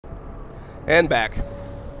And back.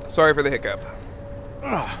 Sorry for the hiccup.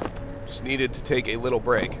 Just needed to take a little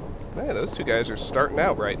break. Man, those two guys are starting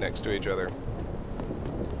out right next to each other.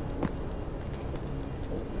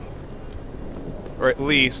 Or at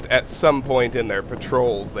least, at some point in their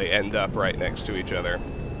patrols, they end up right next to each other.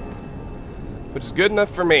 Which is good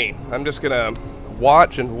enough for me. I'm just gonna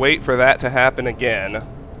watch and wait for that to happen again.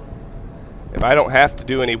 If I don't have to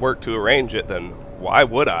do any work to arrange it, then why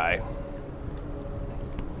would I?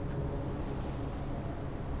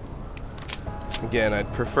 Again,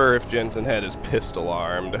 I'd prefer if Jensen had his pistol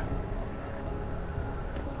armed.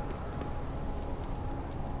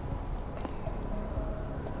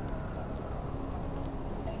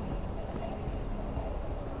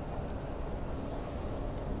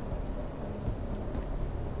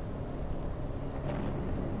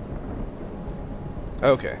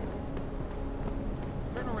 Okay.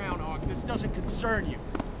 Turn around, Hawk. This doesn't concern you.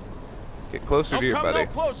 Get closer to your buddy. Don't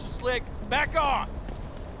come no closer, Slick. Back off.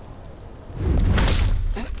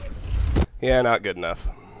 Yeah, not good enough.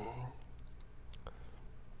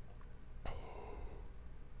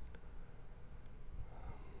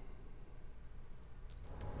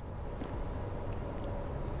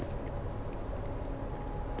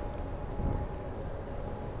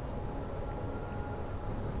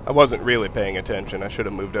 I wasn't really paying attention. I should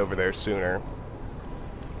have moved over there sooner.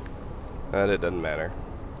 But it doesn't matter.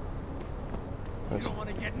 You don't want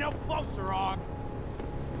to get no closer, Hawk.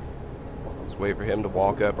 Let's wait for him to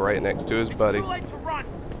walk up right next to his buddy. It's too late to run.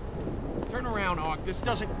 Turn around, Hawk. This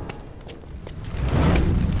doesn't...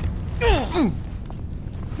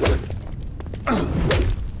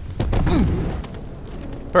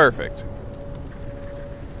 Perfect.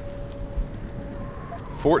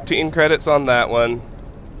 14 credits on that one.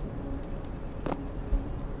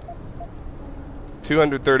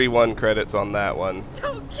 231 credits on that one.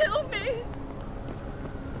 Don't kill me!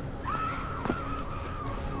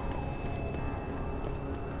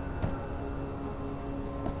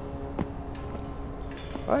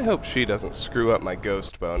 I hope she doesn't screw up my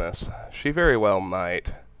ghost bonus. She very well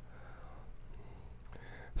might.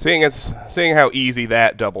 Seeing how easy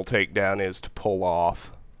that double takedown is to pull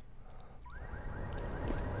off.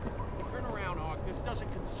 Turn around, Hawk. This doesn't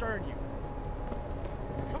concern you.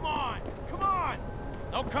 Come on! Come on!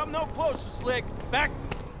 Don't come no closer, Slick. Back...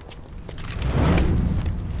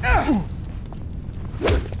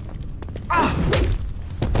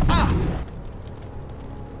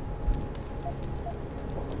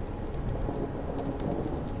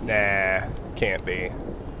 Nah, can't be.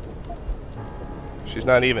 She's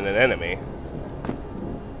not even an enemy.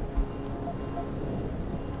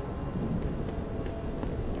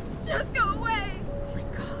 Just go away! Oh my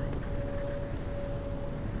god.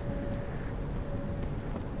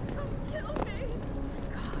 Don't kill me! Oh my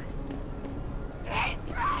god.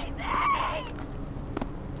 He's crazy!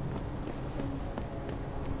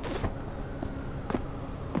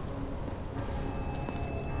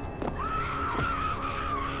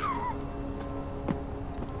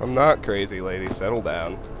 I'm not crazy, lady. Settle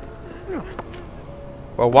down.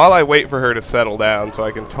 Well, while I wait for her to settle down so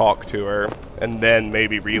I can talk to her, and then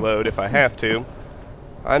maybe reload if I have to,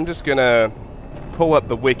 I'm just gonna pull up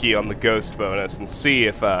the wiki on the ghost bonus and see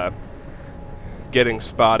if getting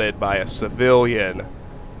spotted by a civilian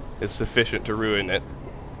is sufficient to ruin it.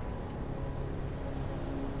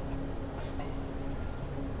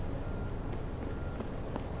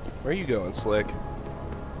 Where are you going, Slick?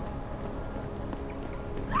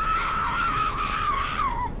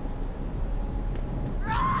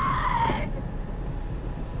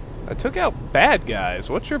 I took out bad guys.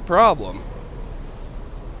 What's your problem?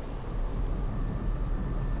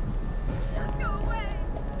 Just go away!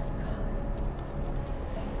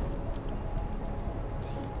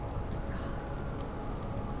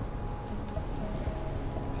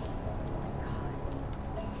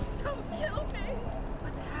 Don't kill me!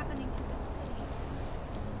 What's happening to this city?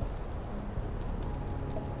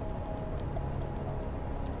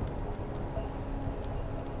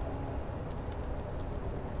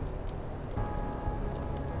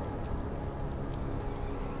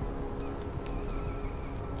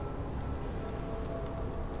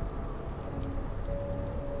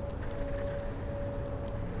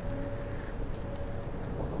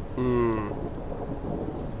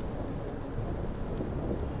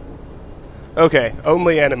 Okay,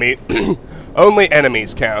 only only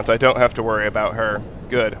enemies count. I don't have to worry about her.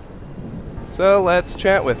 Good. So let's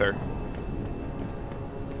chat with her.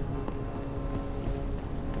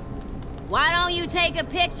 Why don't you take a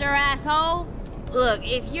picture, asshole? Look,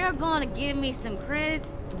 if you're gonna give me some credits,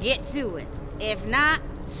 get to it. If not,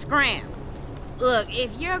 scram. Look,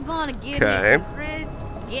 if you're gonna give me some credits,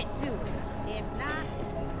 get to it. If not,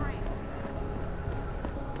 pray.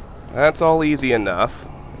 That's all easy enough.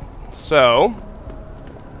 So,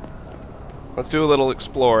 let's do a little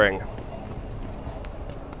exploring.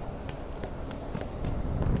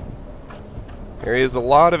 There is a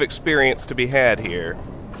lot of experience to be had here.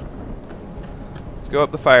 Let's go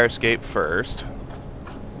up the fire escape first.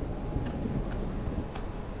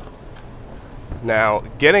 Now,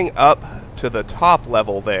 getting up to the top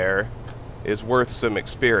level there is worth some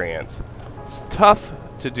experience. It's tough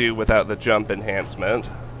to do without the jump enhancement,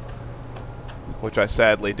 which I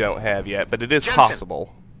sadly don't have yet, but it is Jensen.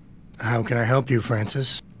 possible. How can I help you,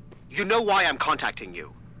 Francis? You know why I'm contacting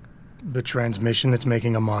you. The transmission that's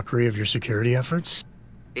making a mockery of your security efforts?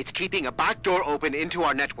 It's keeping a back door open into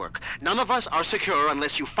our network. None of us are secure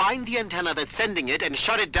unless you find the antenna that's sending it and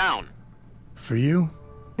shut it down. For you,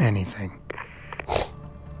 anything.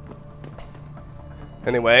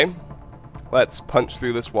 Anyway, let's punch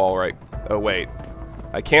through this wall right... Oh, wait.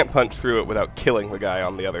 I can't punch through it without killing the guy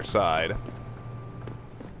on the other side.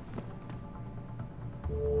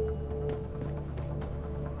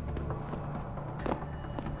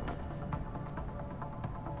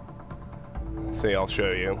 See, I'll show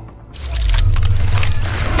you.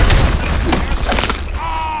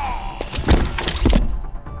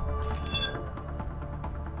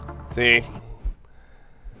 See?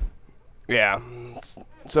 Yeah.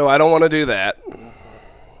 So I don't want to do that.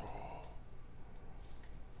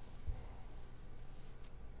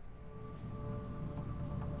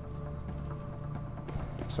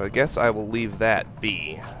 So I guess I will leave that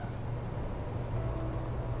be.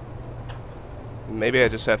 Maybe I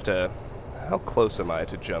just have to... How close am I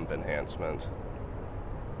to jump enhancement?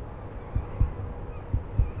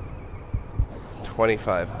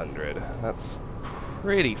 2,500. That's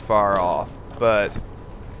pretty far off, but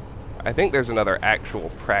I think there's another actual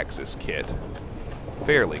praxis kit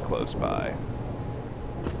fairly close by.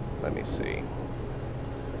 Let me see.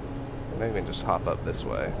 Maybe I can just hop up this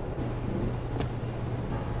way.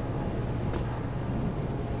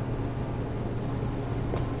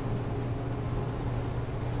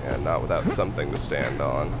 Yeah, not without something to stand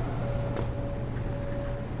on.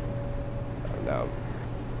 No.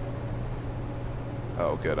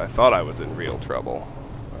 Oh, good. I thought I was in real trouble.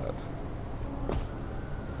 But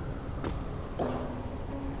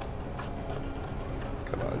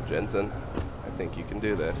come on, Jensen. I think you can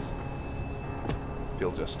do this. If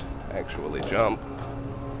you'll just actually jump.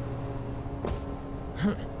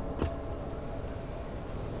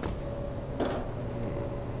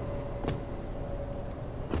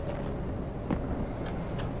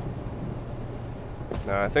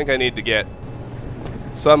 Now, I think I need to get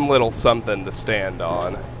some little something to stand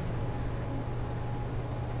on,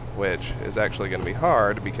 which is actually going to be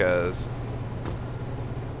hard because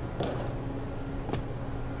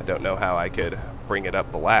I don't know how I could bring it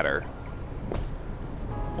up the ladder.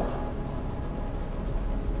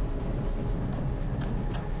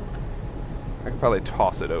 I could probably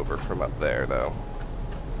toss it over from up there, though.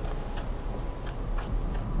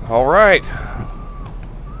 All right.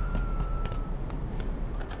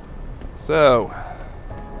 So,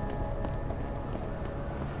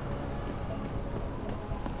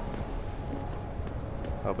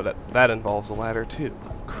 oh, but that involves a ladder too.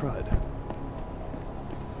 Crud.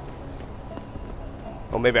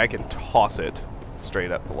 Oh, maybe I can toss it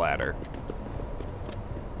straight up the ladder.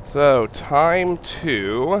 So, time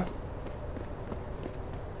to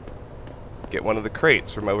get one of the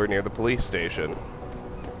crates from over near the police station.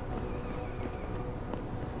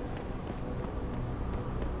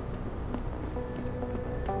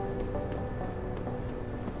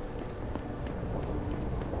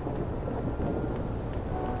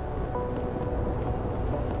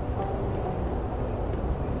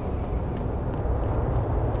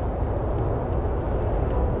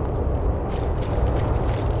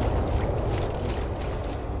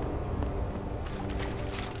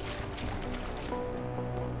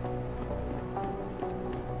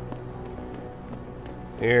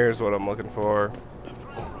 Here's what I'm looking for.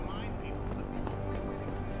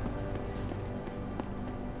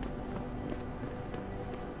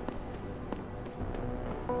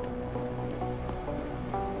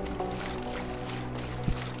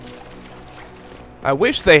 I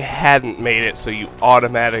wish they hadn't made it so you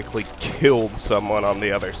automatically killed someone on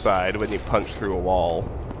the other side when you punch through a wall.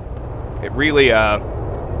 It really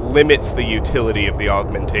limits the utility of the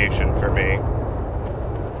augmentation for me.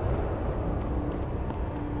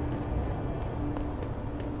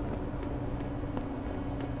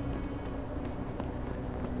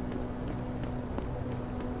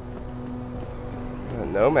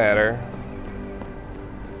 No matter.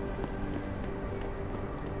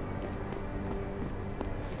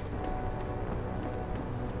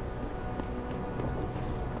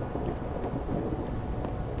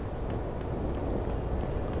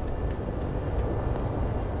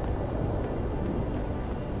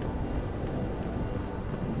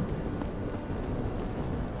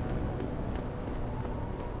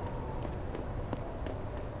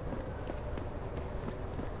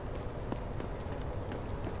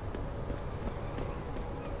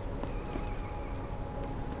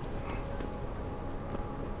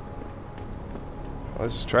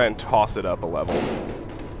 Let's just try and toss it up a level.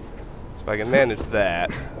 So if I can manage that,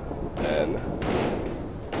 then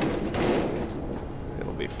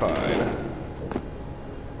it'll be fine.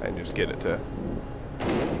 I can just get it to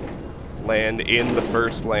land in the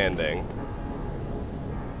first landing.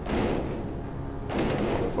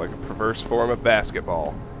 It's like a perverse form of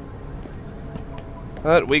basketball.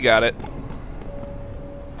 But we got it.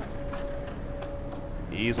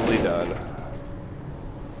 Easily done.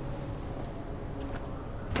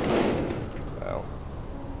 Well.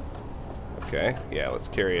 Okay, yeah, let's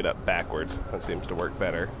carry it up backwards. That seems to work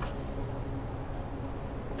better.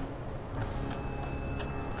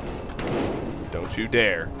 Don't you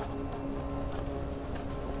dare.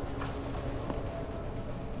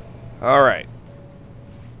 Alright.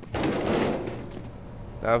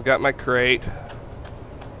 Now I've got my crate.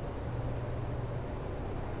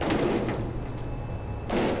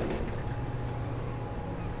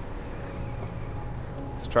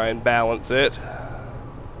 Let's try and balance it.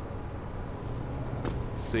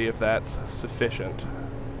 See if that's sufficient.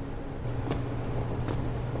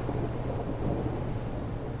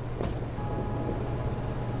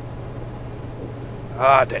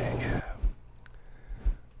 Ah, dang.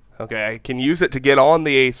 Okay, I can use it to get on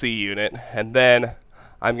the AC unit, and then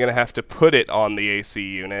I'm going to have to put it on the AC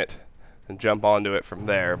unit and jump onto it from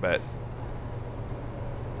there, but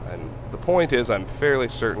the point is I'm fairly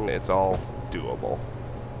certain it's all doable.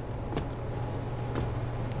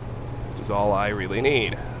 Which is all I really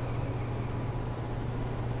need.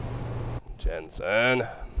 Jensen.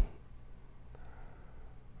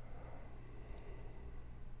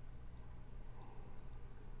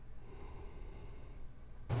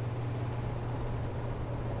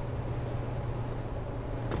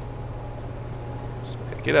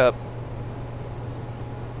 Pick it up.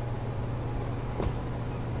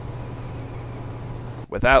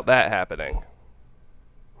 Without that happening.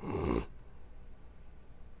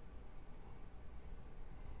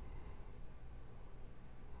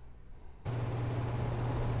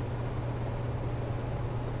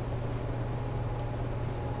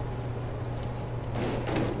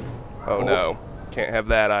 Oh no, can't have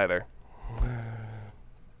that either.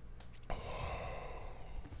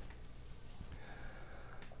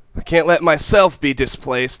 I can't let myself be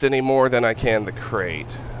displaced any more than I can the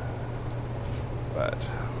crate. But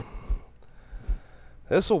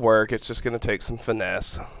this'll work, it's just gonna take some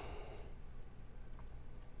finesse.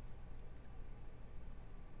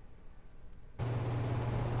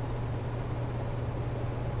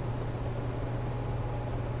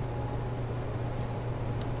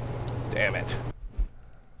 Damn it.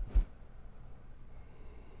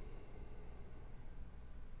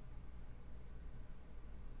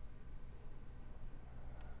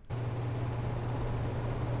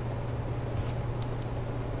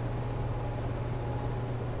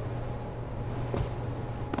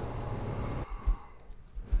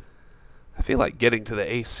 I feel like getting to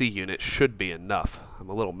the AC unit should be enough. I'm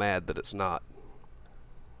a little mad that it's not.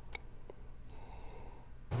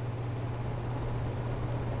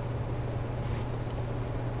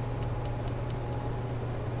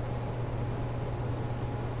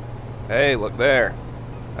 Hey, look there.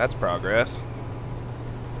 That's progress.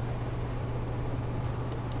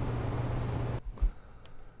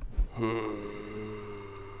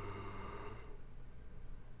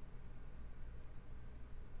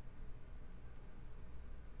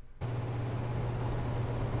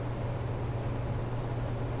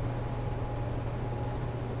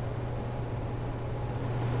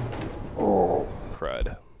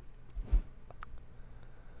 Crud.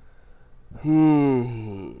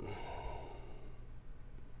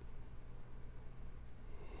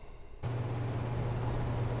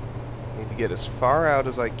 Need to get as far out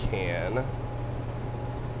as I can. And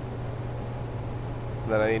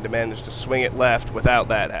then I need to manage to swing it left without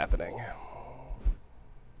that happening.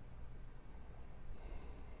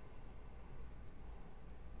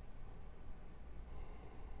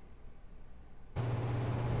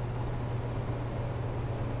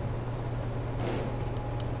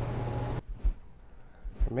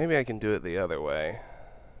 Maybe I can do it the other way.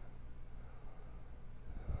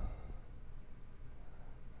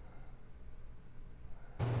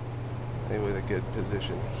 Maybe with a good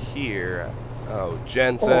position here. Oh,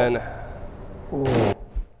 Jensen.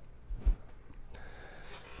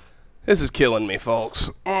 This is killing me, folks.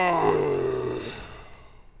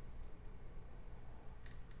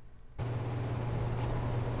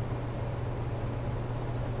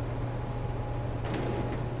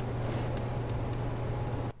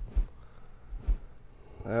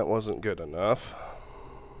 That wasn't good enough.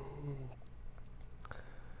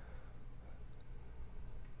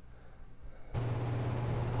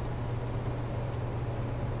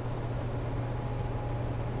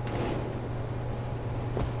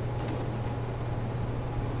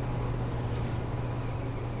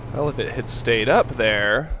 if it had stayed up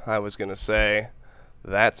there, I was gonna say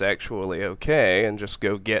that's actually okay, and just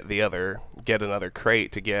go get another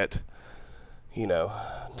crate to get, you know,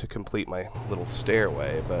 to complete my little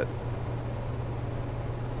stairway, but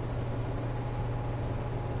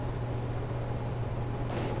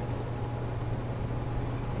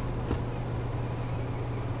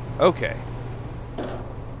okay.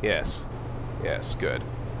 Yes. Yes, good.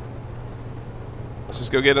 Let's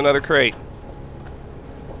just go get another crate.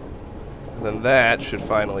 And then that should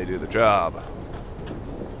finally do the job.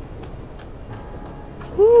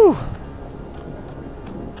 Whew!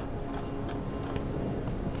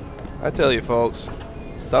 I tell you folks,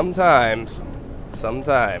 sometimes,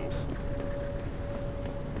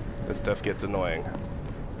 this stuff gets annoying.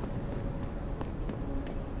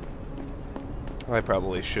 I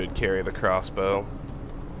probably should carry the crossbow.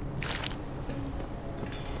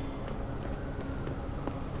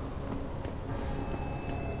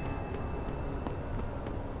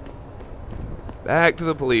 Back to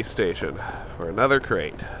the police station for another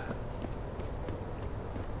crate.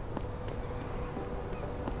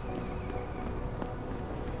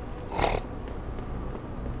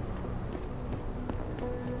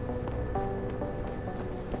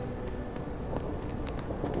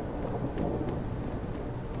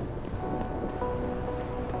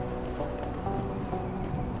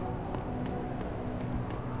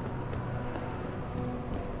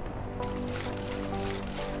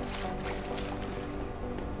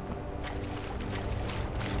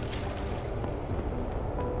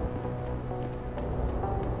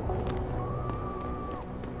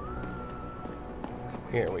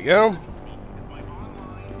 Here we go.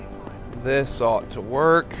 This ought to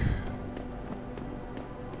work.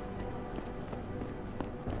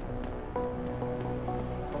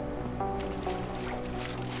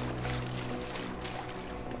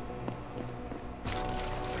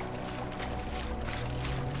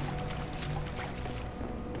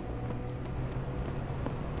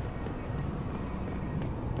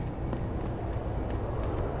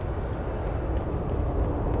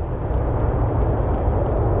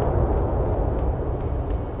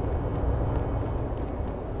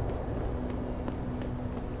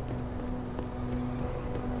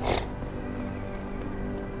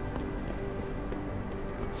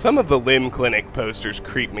 Some of the limb clinic posters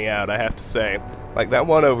creep me out, I have to say. Like that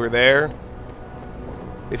one over there.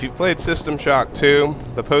 If you've played System Shock 2,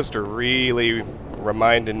 the poster really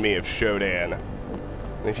reminded me of Shodan.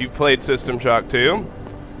 And if you've played System Shock 2,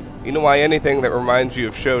 you know why anything that reminds you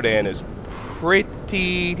of Shodan is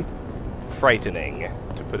pretty frightening,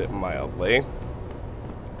 to put it mildly.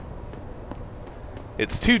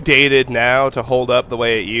 It's too dated now to hold up the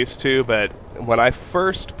way it used to, but when I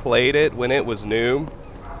first played it, when it was new,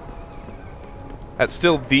 that's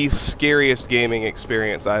still the scariest gaming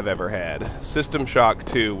experience I've ever had. System Shock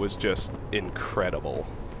 2 was just incredible.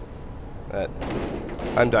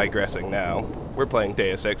 I'm digressing now. We're playing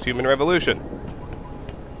Deus Ex Human Revolution.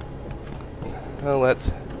 Well,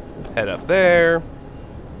 let's head up there.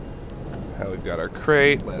 Now we've got our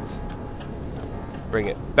crate. Let's bring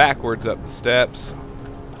it backwards up the steps,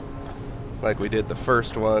 like we did the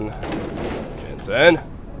first one. Jensen.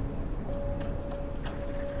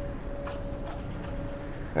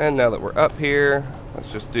 And now that we're up here,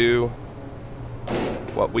 let's just do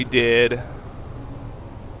what we did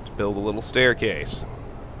to build a little staircase.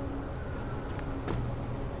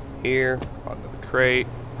 Here, onto the crate,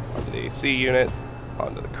 onto the AC unit,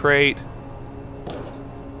 onto the crate,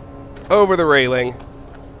 over the railing,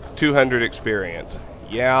 200 experience.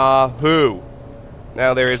 Yahoo!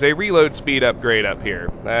 Now there is a reload speed upgrade up here.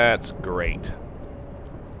 That's great.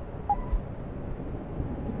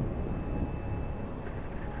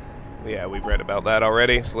 Yeah, we've read about that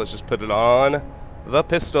already, so let's just put it on the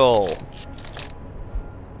pistol,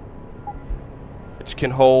 which can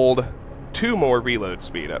hold 2 more reload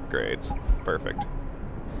speed upgrades. Perfect.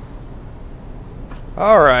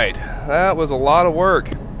 Alright, that was a lot of work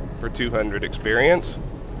for 200 experience,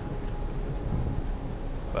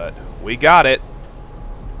 but we got it.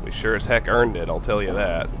 We sure as heck earned it, I'll tell you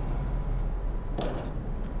that.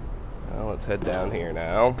 Well, let's head down here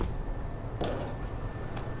now.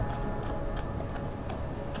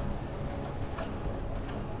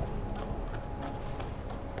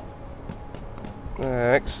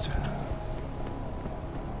 Next,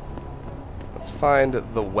 let's find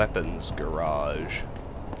the weapons garage.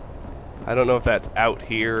 I don't know if that's out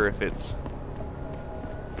here or if it's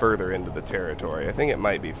further into the territory. I think it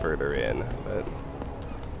might be further in, but...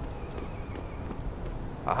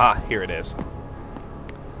 Aha, here it is.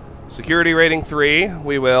 Security rating 3.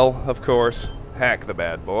 We will, of course, hack the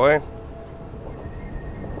bad boy.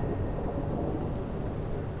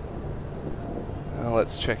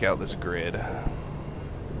 let's check out this grid.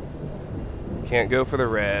 Can't go for the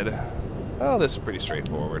red. Oh, this is pretty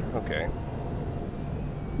straightforward. Okay.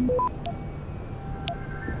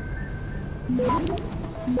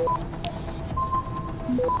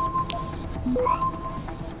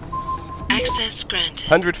 Access granted.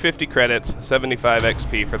 150 credits, 75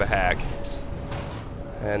 XP for the hack.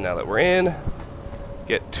 And now that we're in,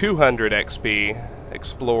 get 200 XP,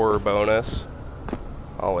 Explorer bonus.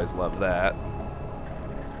 Always love that.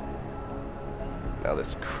 Now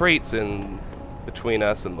this crate's in between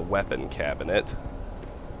us and the weapon cabinet.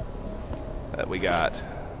 We got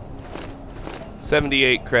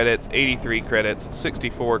 78 credits, 83 credits,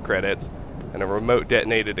 64 credits, and a remote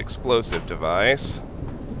detonated explosive device.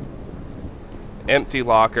 Empty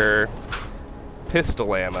locker,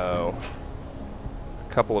 pistol ammo,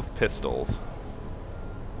 a couple of pistols.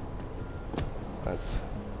 Let's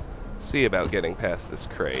see about getting past this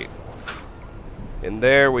crate. In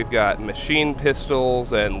there we've got machine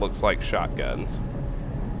pistols and looks like shotguns.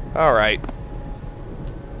 Alright.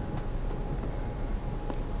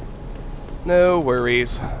 No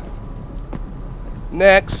worries.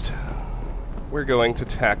 Next, we're going to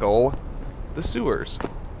tackle the sewers.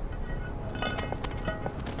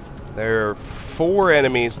 There are 4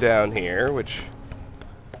 enemies down here, which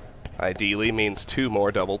ideally means 2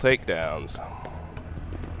 more double takedowns.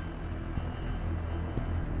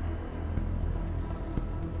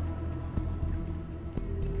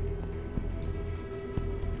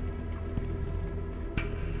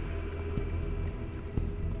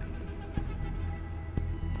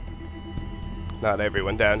 Not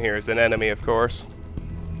everyone down here is an enemy, of course.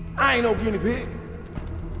 I ain't no guinea pig.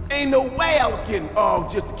 Ain't no way I was getting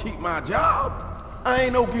off just to keep my job. I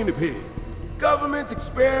ain't no guinea pig. Government's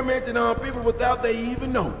experimenting on people without they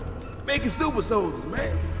even know. Making super soldiers,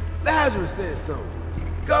 man. Lazarus said so.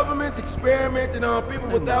 Government's experimenting on people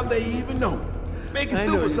without they even know. Making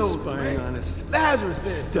super soldiers, man. On us. Lazarus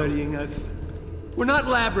said Studying us. We're not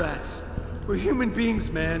lab rats. We're human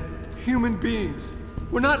beings, man. Human beings.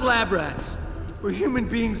 We're not lab rats. We're human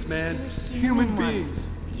beings, man. Human beings.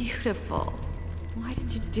 Beautiful. Why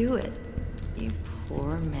did you do it? You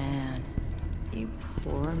poor man. You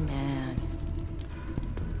poor man.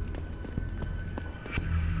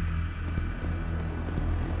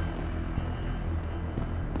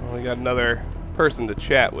 Well, we got another person to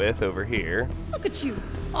chat with over here. Look at you,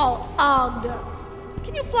 all ogged up.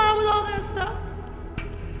 Can you fly with all that stuff?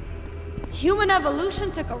 Human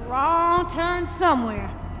evolution took a wrong turn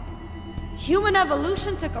somewhere. Human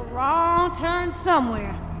evolution took a wrong turn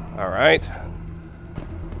somewhere. Alright.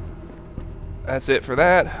 That's it for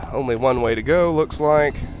that. Only one way to go, looks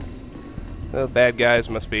like. The bad guys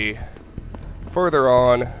must be further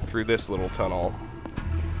on through this little tunnel.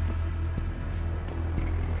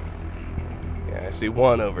 Yeah, I see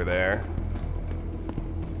one over there.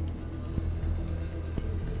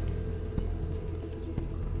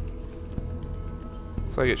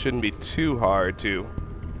 Looks like it shouldn't be too hard to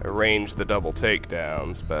arrange the double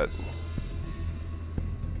takedowns, but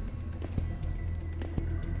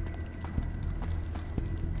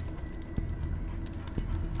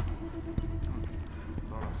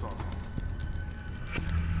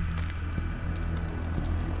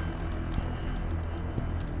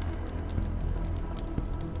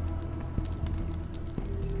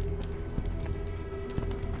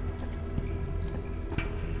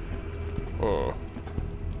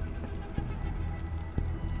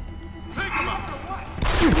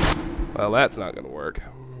well, that's not going to work.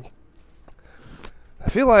 I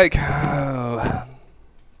feel like... I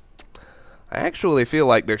actually feel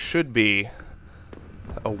like there should be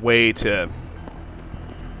a way to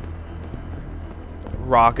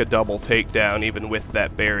rock a double takedown even with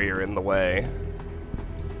that barrier in the way.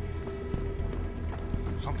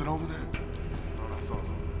 Something over there? Oh, I saw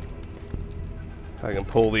something. I can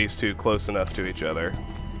pull these two close enough to each other.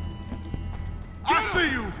 I see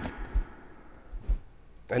you!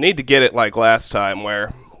 I need to get it like last time,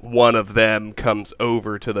 where one of them comes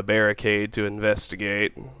over to the barricade to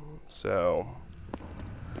investigate. So,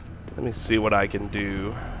 let me see what I can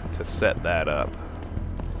do to set that up.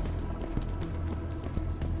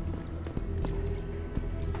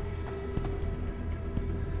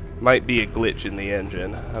 Might be a glitch in the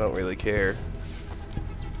engine. I don't really care.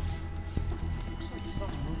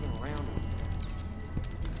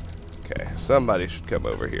 Okay, somebody should come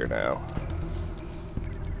over here now.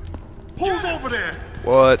 Who's over there?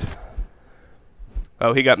 What?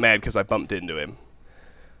 Oh, he got mad because I bumped into him.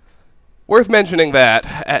 Worth mentioning that,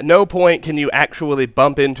 at no point can you actually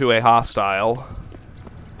bump into a hostile,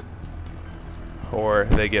 or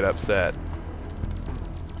they get upset.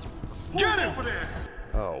 Get him!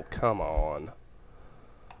 Oh, come on.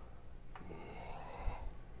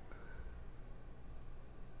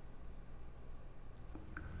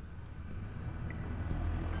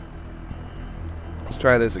 Let's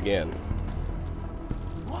try this again.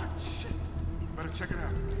 What? Shit. Better check it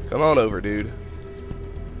out. Come on over, dude.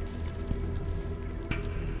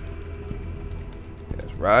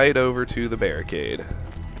 Yes, right over to the barricade.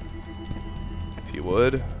 If you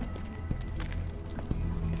would.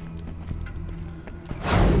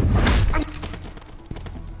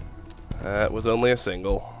 That was only a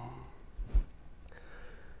single.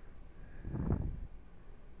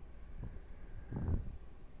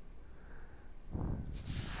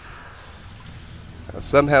 I'll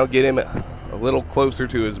somehow get him a little closer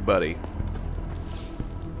to his buddy.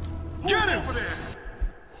 Get him! Over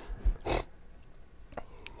there!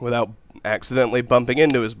 Without accidentally bumping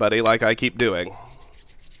into his buddy like I keep doing.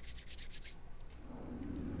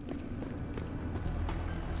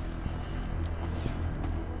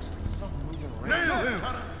 Nail him!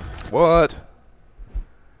 What?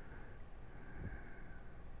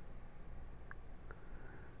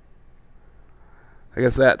 I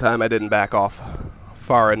guess that time I didn't back off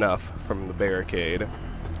far enough from the barricade.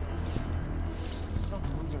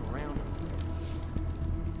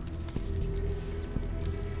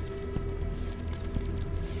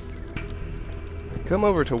 Come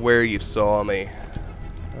over to where you saw me.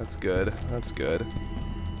 That's good. That's good.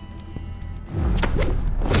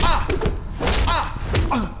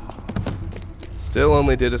 Still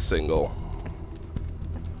only did a single.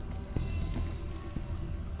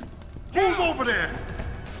 Who's over there?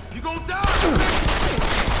 You gonna die?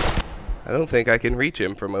 I don't think I can reach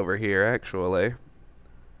him from over here, actually.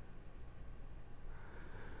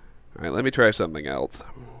 Alright, let me try something else.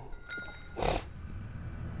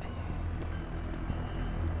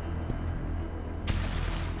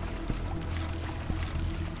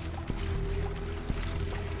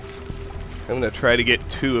 I'm gonna try to get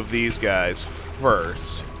 2 of these guys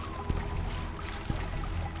first.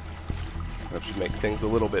 That should make things a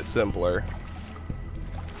little bit simpler.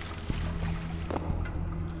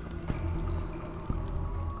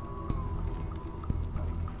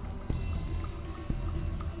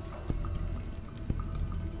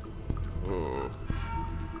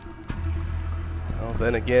 Well,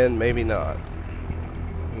 then again, maybe not.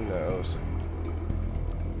 Who knows?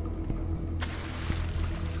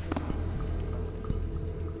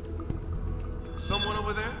 Someone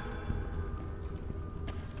over there?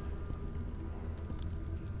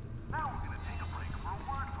 Now we're gonna take a break for a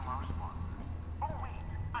word from our sponsor. Oh wait,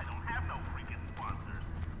 I don't have no freaking sponsors.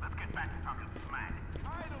 Let's get back to talking smack.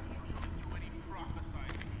 I don't usually do any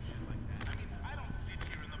prophesying and shit like that. I mean, I don't sit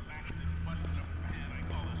here in the back of this busted up van I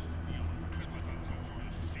call a studio and pretend like I'm some sort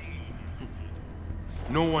of shame.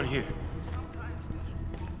 No one here.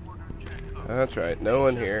 That's right, no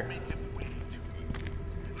one here.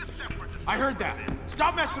 I heard that.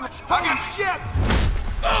 Stop messing with fucking shit!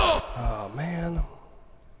 Oh, man.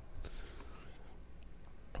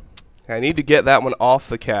 I need to get that one off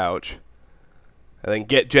the couch. And then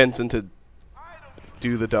get Jensen to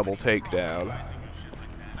do the double takedown.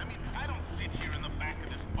 I mean, I don't sit here in the back of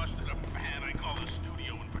this busted up van I call a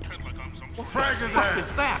studio and pretend like I'm some Frag his ass.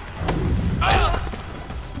 is that?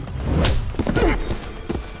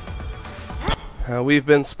 We've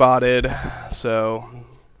been spotted, so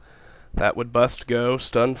that would bust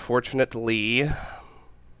Ghost, unfortunately.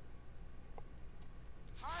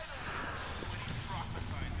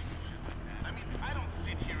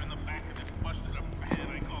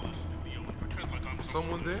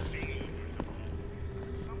 Someone there?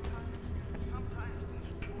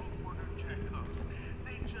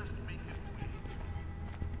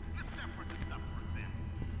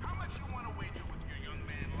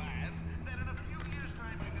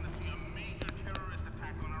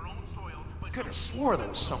 Could have swore there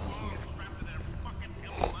was someone here.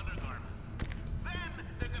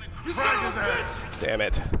 Frag his ass. Damn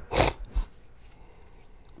it.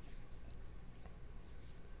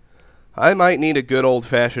 I might need a good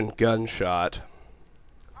old-fashioned gunshot.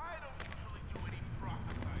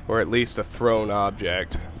 Or at least a thrown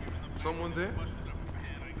object. Someone there?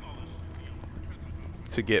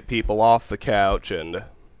 To get people off the couch and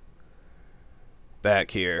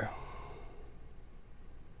back here.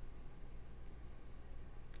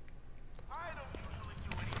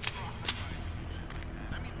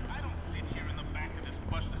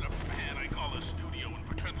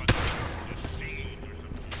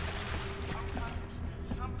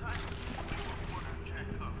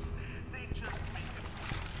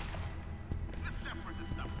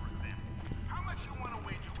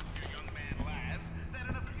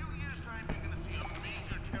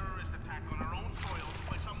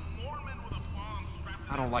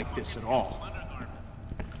 I don't like this at all.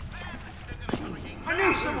 I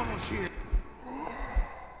knew someone was here.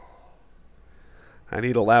 I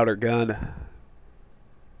need a louder gun.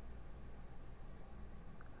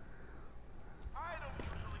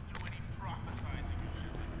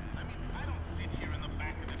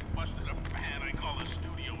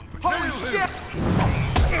 Holy shit!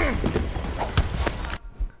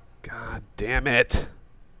 God damn it.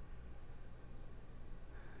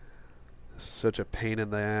 Such a pain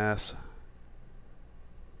in the ass.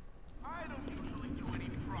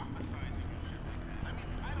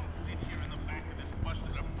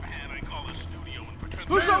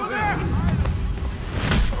 Who's over there?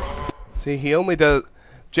 See, he only does...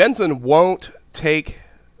 Jensen won't take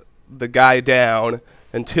the guy down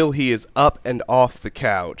until he is up and off the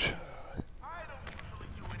couch.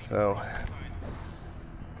 So,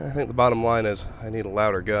 I think the bottom line is I need a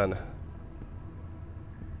louder gun.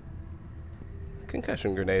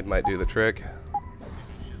 Concussion grenade might do the trick.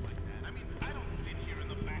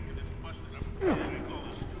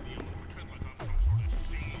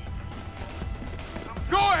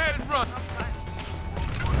 Go ahead and run.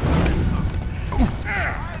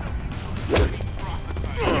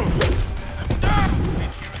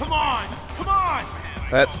 Come on, come on.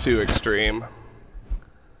 That's too extreme.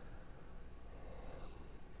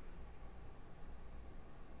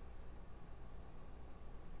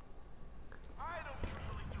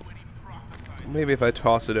 Maybe if I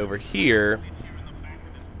toss it over here,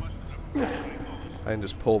 I can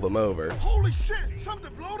just pull them over. Holy shit!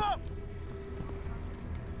 Something blowed up!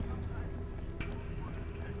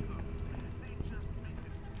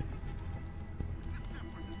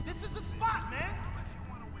 This is the spot, man!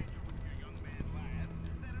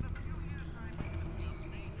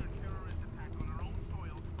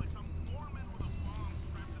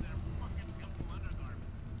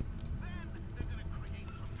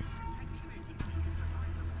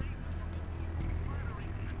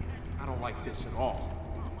 I don't like this at all.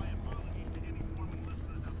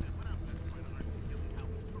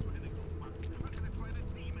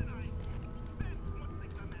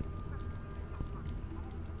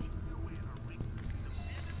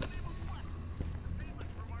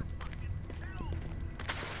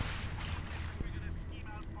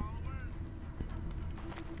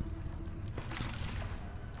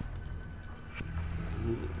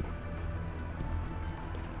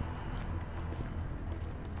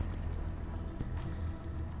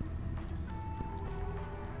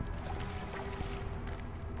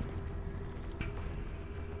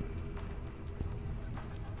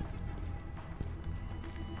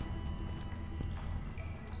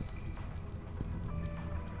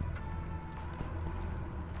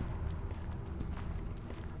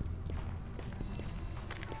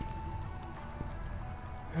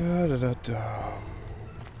 Da-da-da-da.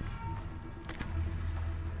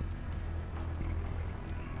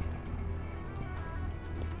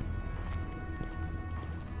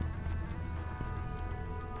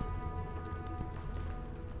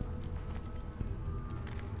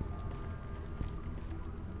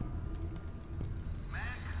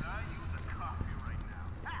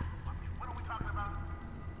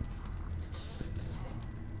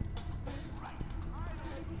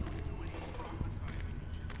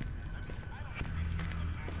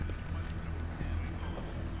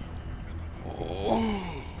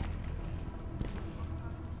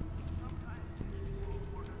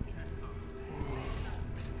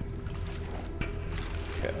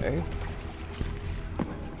 Okay.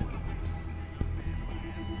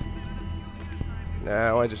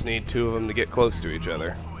 Now I just need two of them to get close to each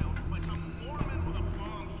other.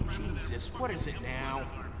 Jesus, what is it now?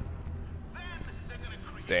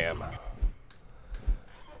 Damn.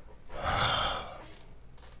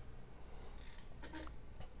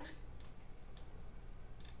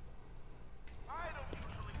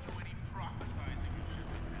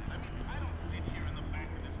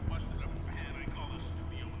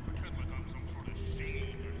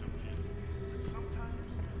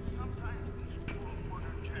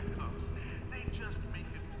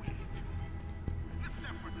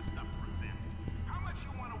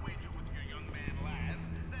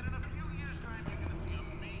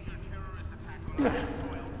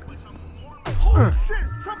 Holy shit!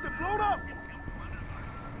 Something blowed up!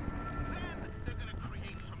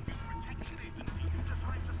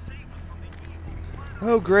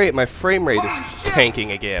 Oh great, my frame rate is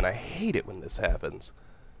tanking again. I hate it when this happens.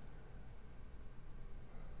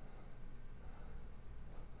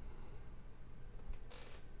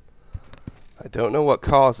 I don't know what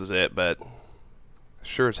causes it, but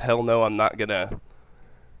sure as hell no I'm not gonna...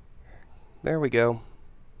 There we go.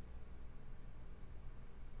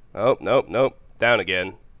 Oh, nope, nope. Down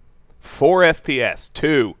again. 4 FPS.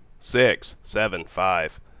 2, 6, 7,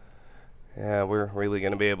 5. Yeah, we're really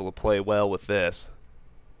going to be able to play well with this.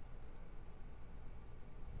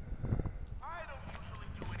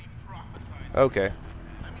 Okay.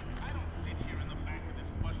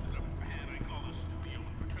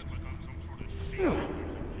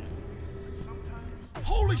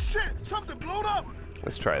 Holy shit! Something blowed up!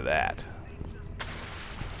 Let's try that.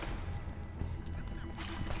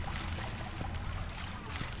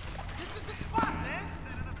 This is the spot, man!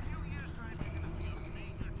 In a few years' time, we're gonna see a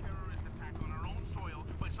major terrorist attack on our own soil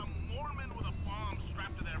by some Mormon with a bomb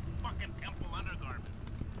strapped to their fucking temple undergarment.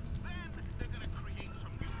 Then they're gonna create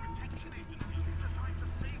some new protection agency designed to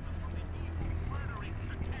save us from the evil, murdering,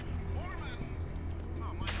 satanic Mormons.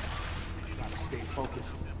 Oh my God! You gotta stay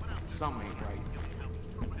focused. Something ain't right.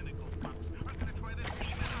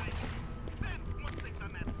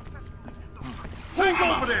 Who's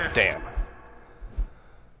over there? Damn.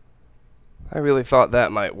 I really thought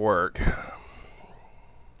that might work. It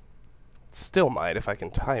still might if I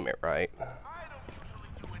can time it right.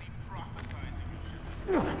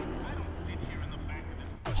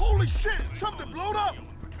 Holy shit! Something blowed up!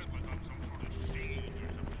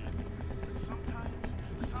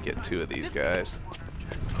 Get 2 of these guys.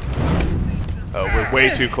 Oh, we're way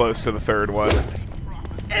too close to the third one.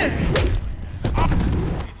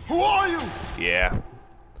 Who are you? Yeah.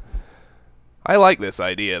 I like this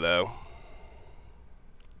idea, though.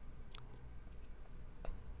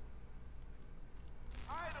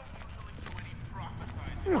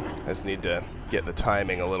 I just need to get the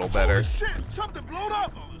timing a little better. Holy shit! Something blowed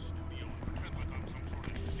up!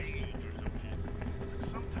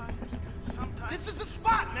 This is the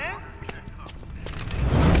spot, man!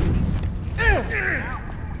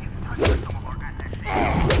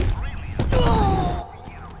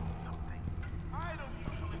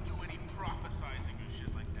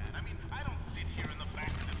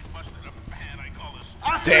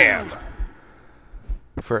 Damn!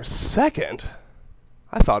 For a second,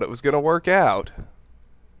 I thought it was going to work out.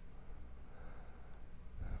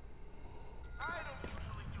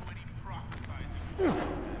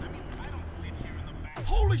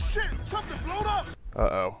 Holy shit! Something blowed up!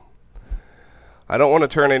 Uh-oh. I don't want to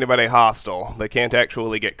turn anybody hostile. They can't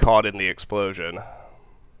actually get caught in the explosion.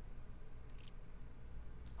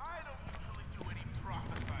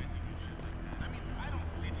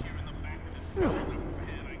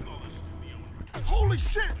 Holy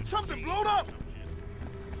shit! Something blowed up!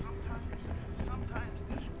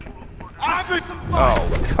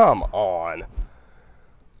 Oh, come on.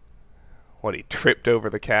 What, he tripped over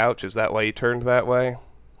the couch? Is that why he turned that way?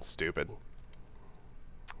 Stupid.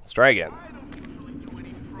 Let's try again.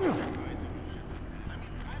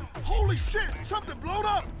 Holy shit! Something blowed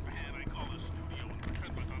up!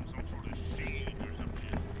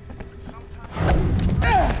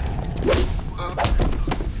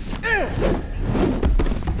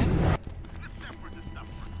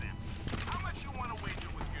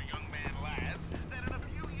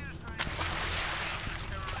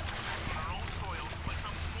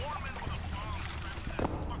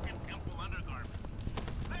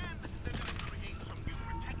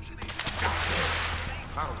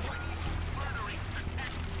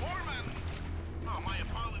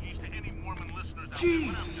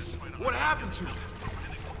 Jesus! What happened to him?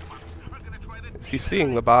 Is he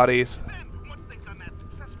seeing the bodies?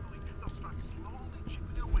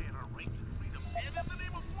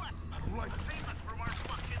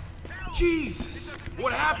 Jesus!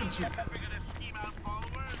 What happened to him?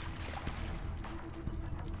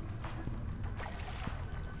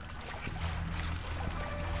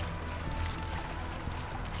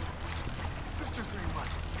 This just ain't right.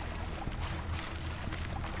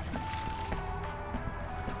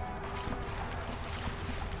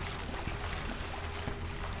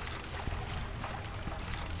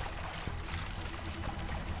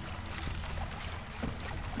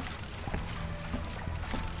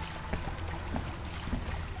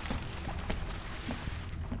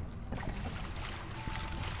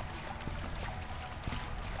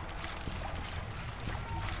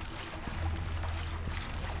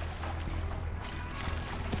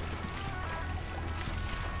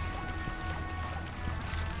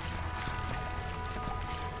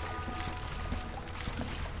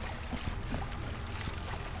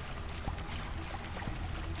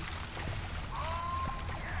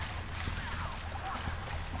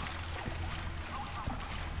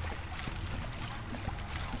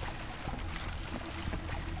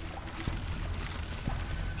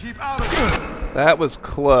 Keep out of it. That was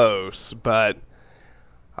close, but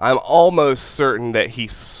I'm almost certain that he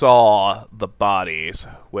saw the bodies,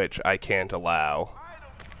 which I can't allow.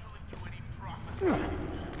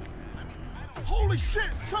 Holy shit!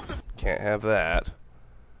 Something. Can't have that.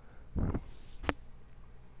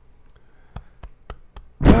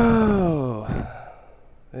 Oh,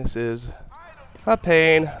 this is a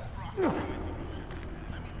pain.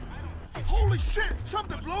 Holy shit!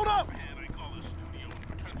 Something blowed up.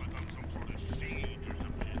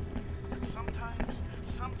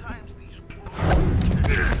 Sometimes these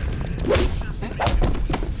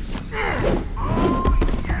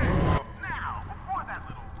Now, before that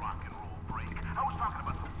little rock and roll break, I was talking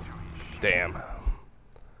about some serious shit. Damn.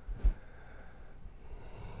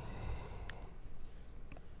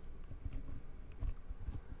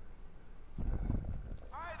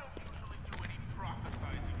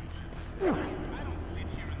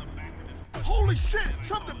 Holy shit!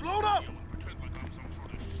 Something blowed up.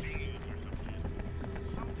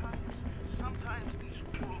 Sometimes these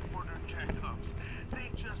world order checkups, they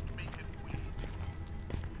just make it weird.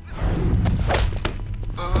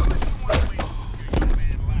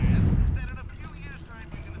 That in a few years' time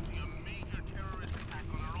you're gonna see a major terrorist attack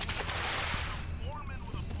on our own some Mormon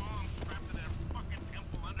with a bomb strapped to their fucking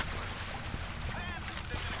temple underground. Then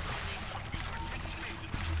they're gonna create some new protection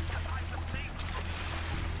agency to try to save us from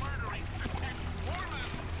these murdering attacked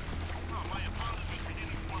Mormons. Oh, my apologies to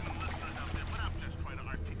any Mormon listeners out there, but I'm just trying to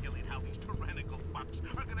articulate how these tyrannical fucks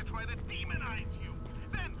are gonna try to demonize you.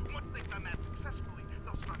 Then, once they've done that successfully,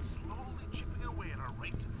 they'll start slowly chipping away at our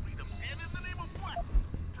rights and freedom. And in the name of what?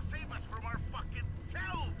 To save us from our fucking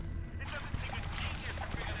selves! It doesn't take a genius to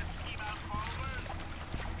figure this scheme out, followers.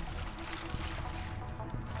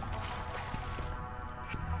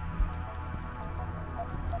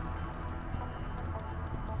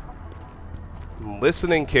 I'm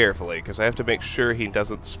listening carefully, because I have to make sure he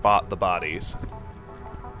doesn't spot the bodies.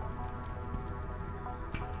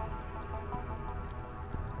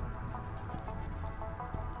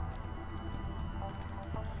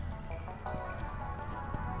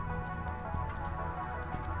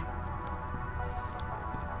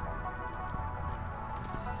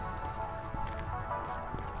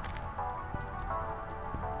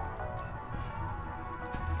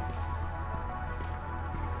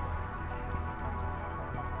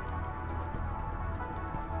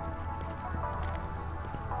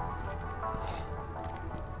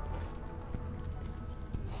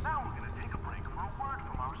 Now we're gonna take a break for a word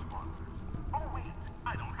from our sponsors. Oh wait,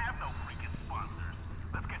 I don't have no freaking sponsors.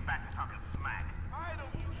 Let's get back to talking smack. I don't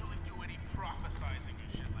usually do any prophesizing and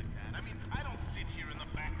shit like that. I mean, I don't sit here in the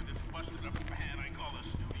back of this busted up van I call a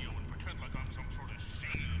studio and pretend like I'm some sort of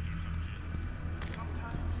sage or some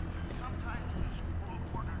shit. Sometimes these world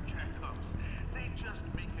order checkups, they just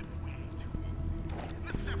make it way too easy.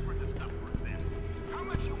 The separatist stuff, for example. How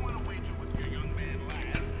much you want to wager with your young man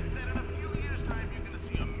lads that in a few years' time you're gonna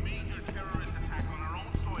see a major terrorist attack on our own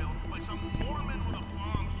soil by some Mormon with a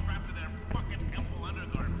bomb strapped to their fucking temple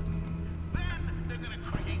undergarment. Then they're gonna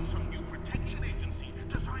create some new protection agency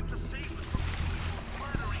designed to save us from these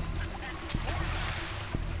murdering attacked Mormons.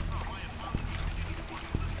 Oh, my apologies to any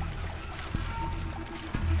Mormon listeners.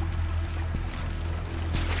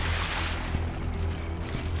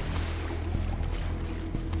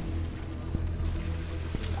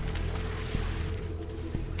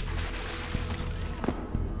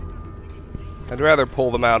 I'd rather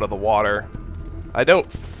pull them out of the water. I don't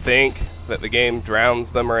think that the game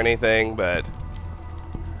drowns them or anything, but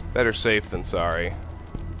better safe than sorry.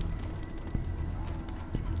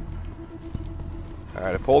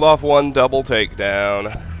 Alright, I pulled off one double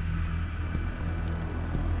takedown.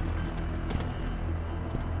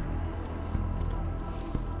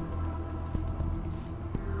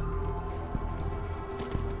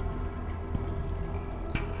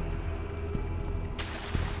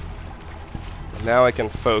 Now I can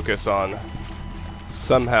focus on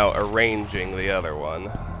somehow arranging the other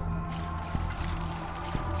one.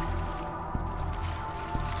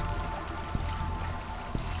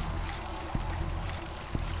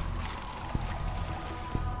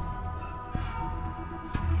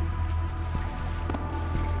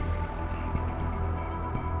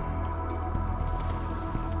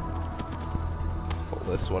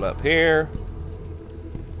 Pull this one up here.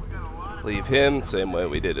 Leave him, same way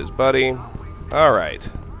we did his buddy. Alright.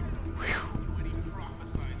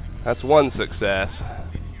 That's one success.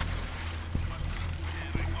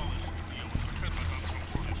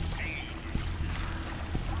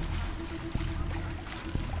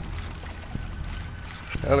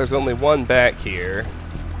 Now there's only one back here.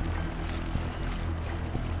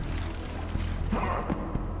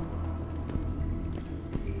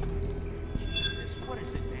 Jesus, what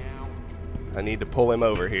is it I need to pull him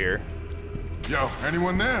over here. Yo,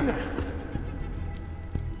 anyone there?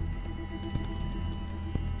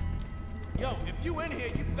 Yo, if you in here,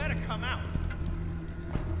 you better come out.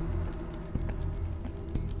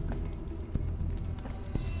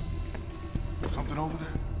 Something over there?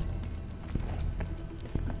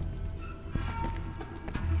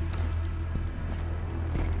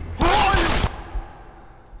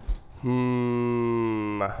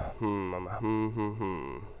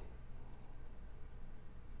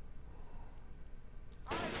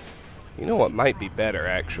 You know what might be better,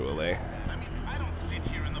 actually? I mean, I don't sit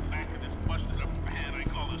here in the back of this busted up van I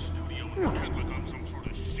call a studio and pretend like I'm some sort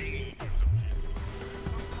of shade or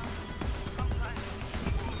something.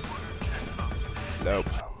 Nope.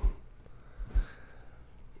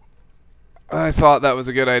 I thought that was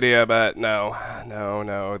a good idea, but no,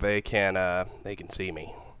 they can see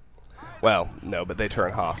me. Well, no, but they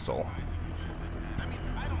turn hostile.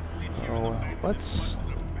 Oh, let's...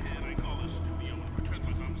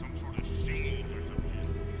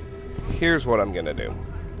 Here's what I'm gonna do.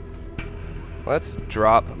 Let's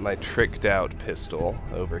drop my tricked out pistol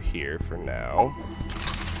over here for now.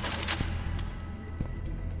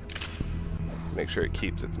 Make sure it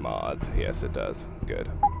keeps its mods. Yes, it does.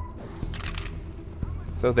 Good.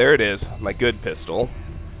 So there it is, my good pistol.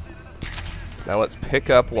 Now let's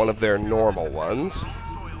pick up one of their normal ones.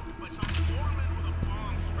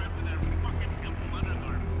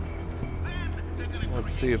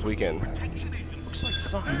 Let's see if we can...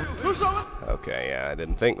 Okay, yeah, I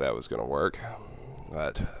didn't think that was going to work.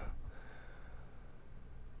 But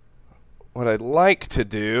what I'd like to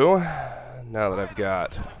do, now that I've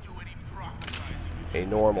got a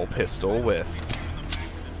normal pistol with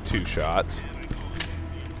 2 shots,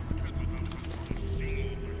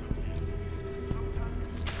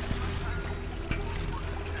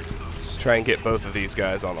 let's just try and get both of these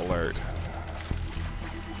guys on alert.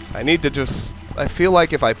 I need to just... I feel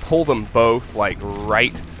like if I pull them both, like,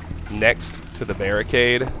 right next to the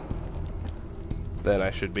barricade, then I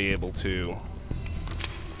should be able to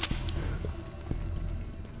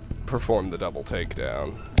perform the double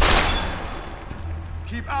takedown.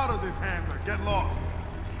 Keep out of this, Hanser. Get lost.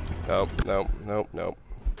 Nope.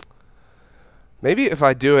 Maybe if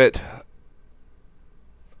I do it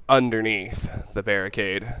underneath the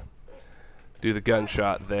barricade, do the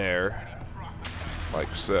gunshot there,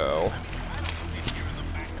 like so.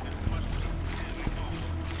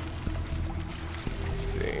 Let's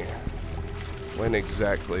see. When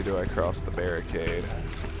exactly do I cross the barricade?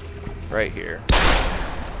 Right here.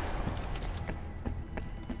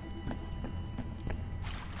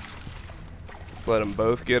 Let them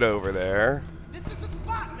both get over there. This is the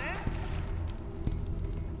spot, man.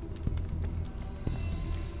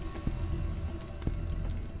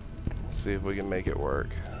 Let's see if we can make it work.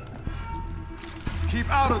 Keep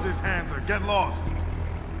out of this, Hanser. Get lost.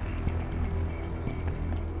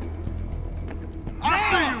 I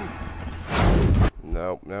see you.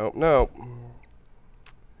 Nope.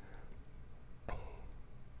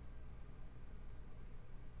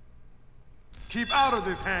 Keep out of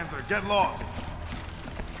this, Hanser. Get lost.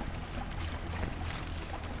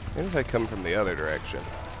 Maybe if I come from the other direction.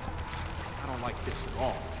 I don't like this at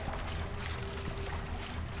all.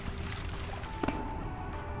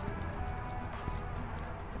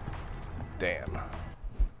 Damn.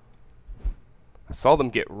 I saw them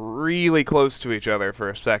get really close to each other for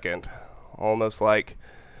a second. Almost like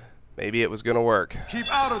maybe it was gonna work.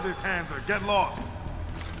 Keep out of this, Hanser. Get lost.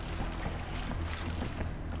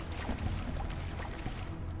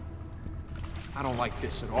 I don't like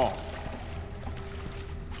this at all.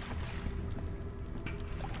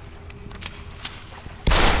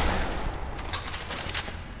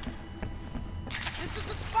 This is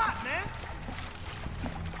the spot, man.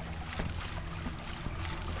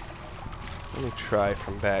 Let me try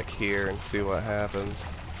from back here and see what happens.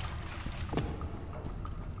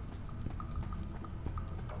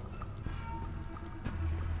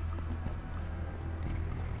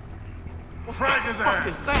 Frag his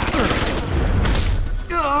ass.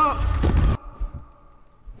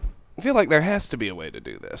 I feel like there has to be a way to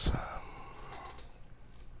do this.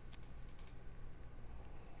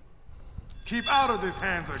 Keep out of this,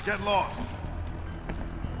 Hanser. Get lost.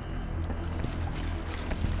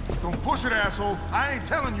 Don't push it, asshole. I ain't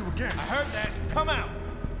telling you again. I heard that. Come out.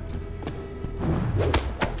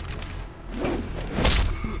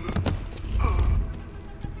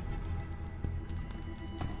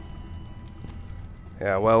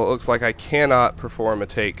 Yeah, well, it looks like I cannot perform a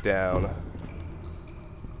takedown.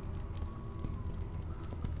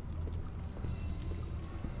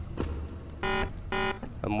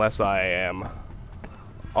 Unless I am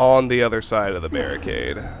on the other side of the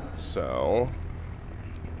barricade. So,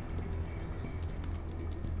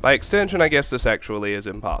 by extension, I guess this actually is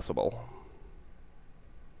impossible.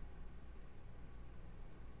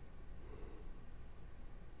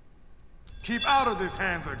 Keep out of this,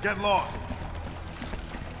 Hansa. Get lost.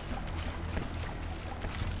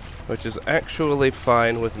 Which is actually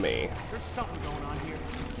fine with me. There's something going on here.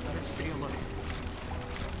 Better stay alert.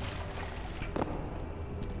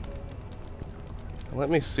 Let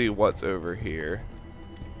me see what's over here.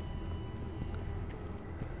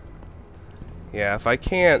 Yeah, if I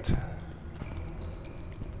can't...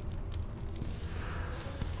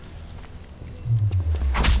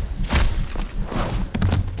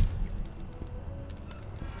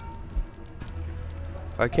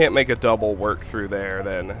 If I can't make a double work through there,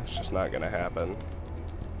 then it's just not going to happen.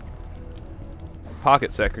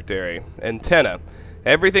 Pocket Secretary. Antenna.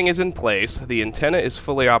 Everything is in place. The antenna is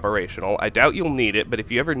fully operational. I doubt you'll need it, but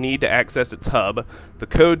if you ever need to access its hub, the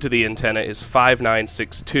code to the antenna is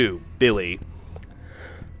 5962, Billy.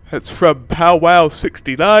 That's from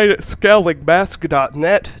powwow69 at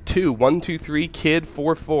scalingmask.net to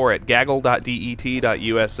 123kid44 at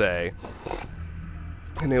gaggle.det.usa.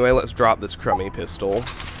 Anyway, let's drop this crummy pistol.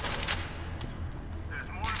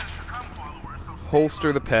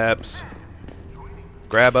 Holster the peps.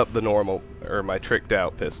 Grab up the normal, or my tricked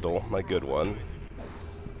out pistol, my good one.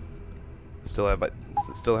 Still have does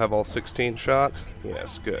it still have all 16 shots?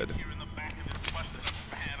 Yes, good.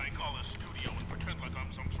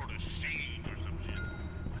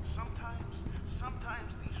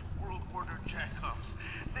 Sometimes these world order jackups,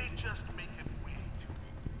 they just make it way too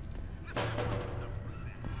easy.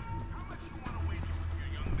 How much you want to wager with your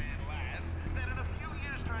young man lads that in a few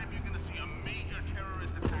years' time you're going to see a major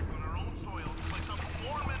terrorist attack on our own soil by some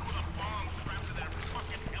Mormon with a bomb strapped to their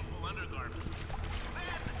fucking temple undergarments? Then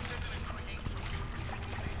they're going to create some...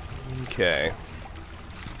 Okay.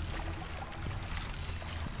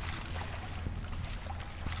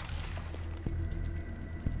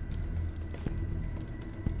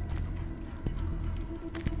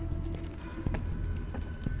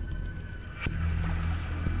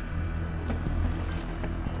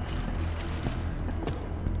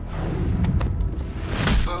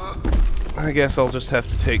 I guess I'll just have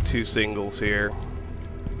to take 2 singles here.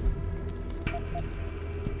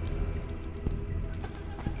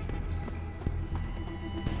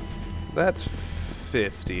 That's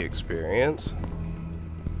 50 experience.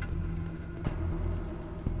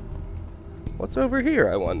 What's over here,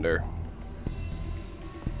 I wonder?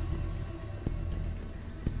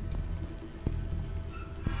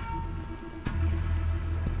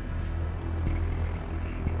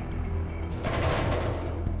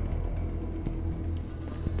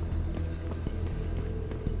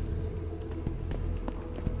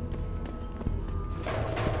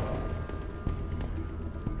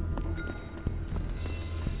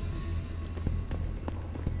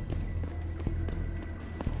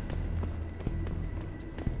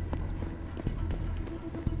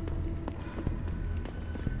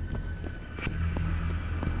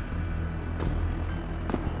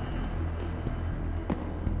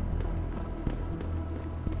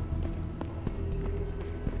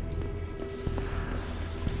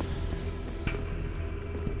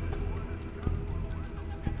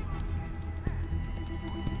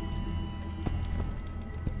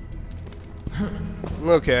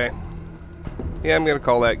 Okay. Yeah, I'm gonna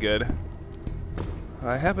call that good.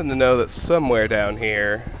 I happen to know that somewhere down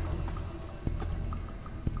here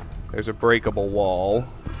there's a breakable wall.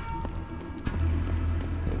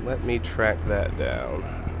 Let me track that down.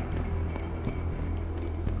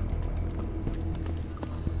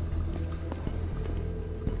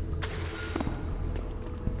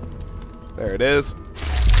 There it is.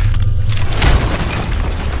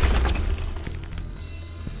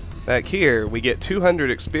 Back here, we get 200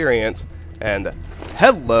 experience, and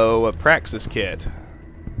hello, a Praxis kit.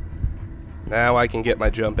 Now I can get my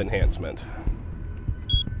jump enhancement.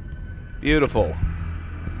 Beautiful.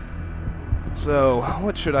 So,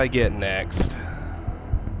 what should I get next?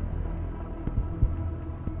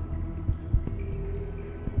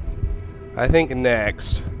 I think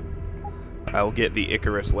next, I'll get the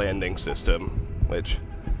Icarus landing system, which,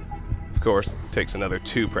 of course, takes another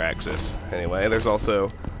 2 Praxis. Anyway, there's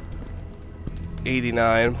also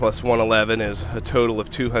 89 plus 111 is a total of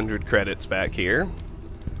 200 credits back here.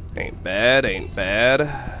 Ain't bad, ain't bad.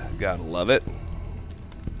 Gotta love it.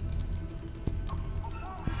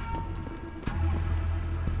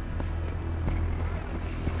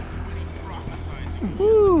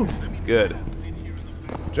 Woo! Good.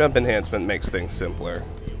 Jump enhancement makes things simpler.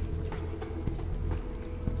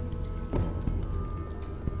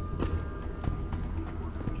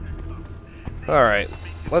 Alright,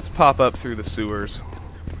 let's pop up through the sewers.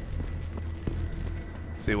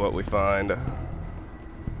 See what we find.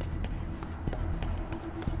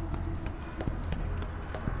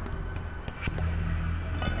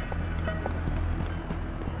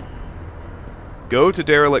 Go to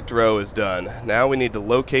Derelict Row is done. Now we need to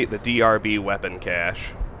locate the DRB weapon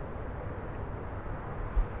cache.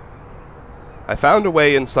 I found a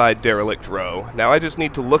way inside Derelict Row. Now I just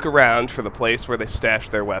need to look around for the place where they stash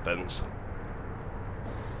their weapons.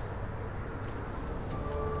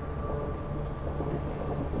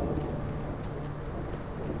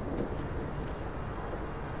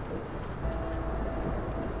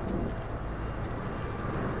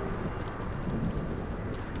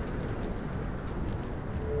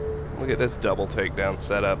 Look at this double takedown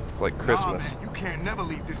setup. It's like Christmas. Nah, man, you can't never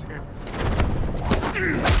leave this area.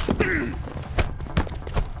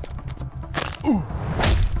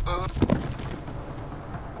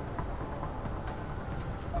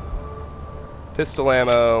 Pistol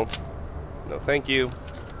ammo. No, thank you.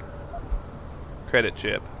 Credit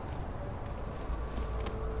chip.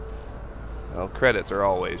 Well, credits are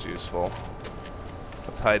always useful.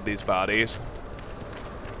 Let's hide these bodies.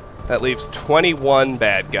 That leaves 21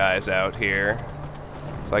 bad guys out here.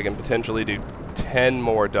 So I can potentially do 10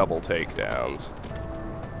 more double takedowns.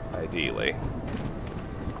 Ideally.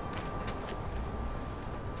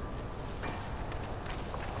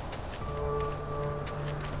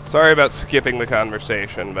 Sorry about skipping the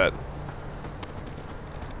conversation, but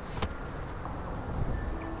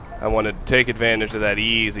I wanted to take advantage of that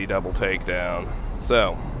easy double takedown.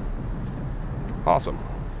 So, awesome.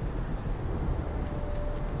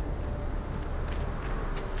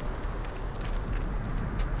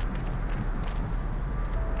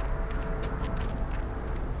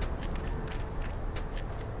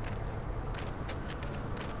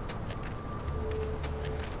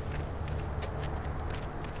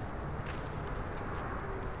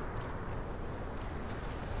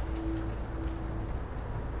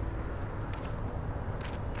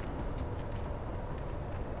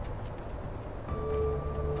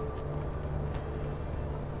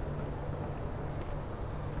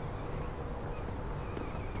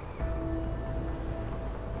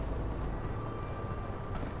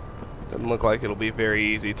 Doesn't look like it'll be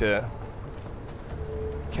very easy to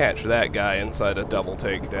catch that guy inside a double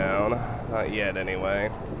takedown. Not yet,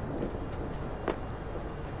 anyway.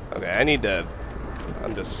 Okay, I need to...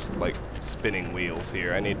 I'm just, like, spinning wheels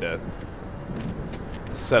here. I need to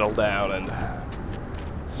settle down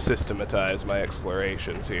and systematize my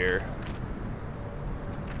explorations here.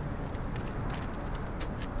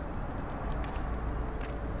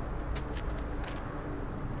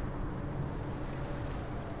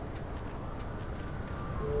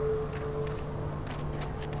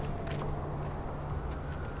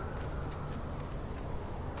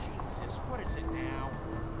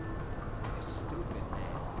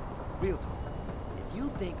 Real talk. If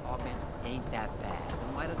you think augmented ain't that bad,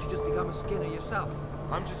 then why don't you just become a skinner yourself?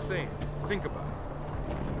 I'm just saying, think about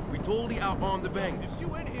it. We totally outarmed the bangers.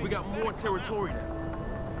 We got more territory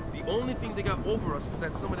now. The only thing they got over us is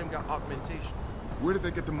that some of them got augmentations. Where did they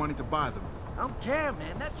get the money to buy them? I don't care,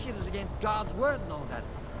 man. That shit is against God's word and all that.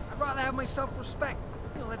 I'd rather have my self-respect.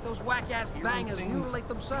 You know, let those whack-ass bangers mutilate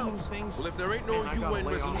themselves. Well, if there ain't no UN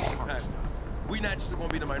resolution passed, we naturally gonna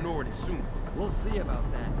be the minority soon. We'll see about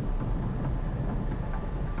that.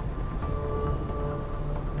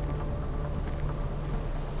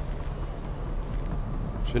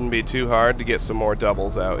 Shouldn't be too hard to get some more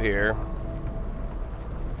doubles out here.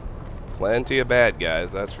 Plenty of bad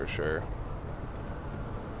guys, that's for sure.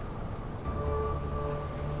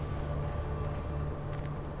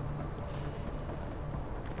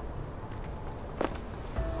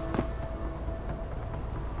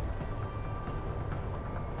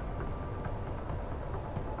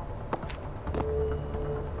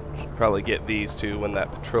 Should probably get these two when that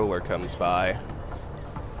patroller comes by.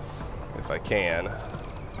 If I can.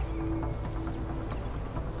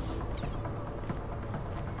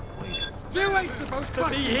 You ain't supposed to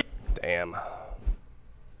be here! Damn.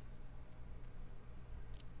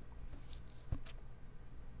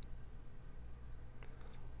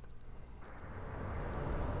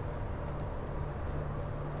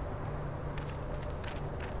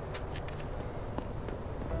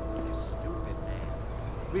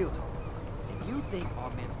 Real talk. If you think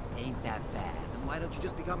augmented ain't that bad, then why don't you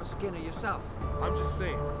just become a skinner yourself? I'm just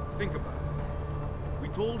saying, think about it. We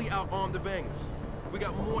totally outarmed the bangers. We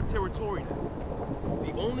got more territory now.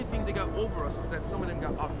 The only thing they got over us is that some of them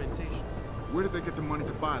got augmentations. Where did they get the money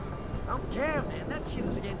to buy them? I don't care, man. That shit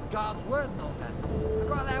is against God's word and all that. I'd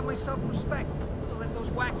rather have my self-respect. You know, let those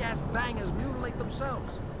whack-ass bangers mutilate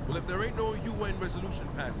themselves. Well, if there ain't no UN resolution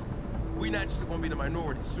passed, we naturally gonna be the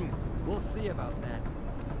minority soon. We'll see about that.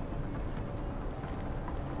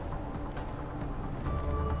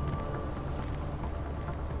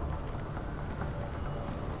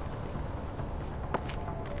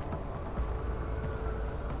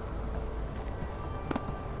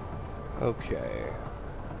 Okay.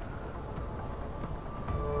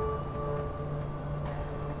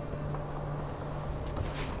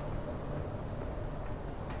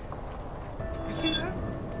 You see that?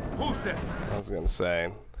 Who's that? I was gonna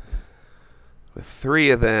say, with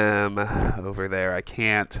 3 of them over there, I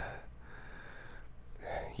can't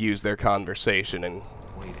use their conversation and...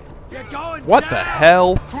 You're going What down! the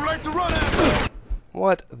hell? Too late to run, asshole!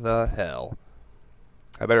 What the hell?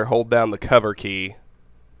 I better hold down the cover key.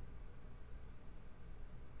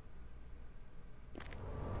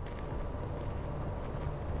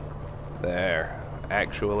 There.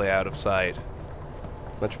 Actually out of sight.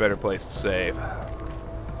 Much better place to save.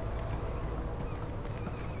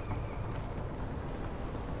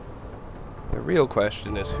 The real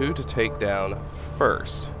question is who to take down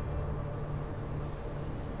first.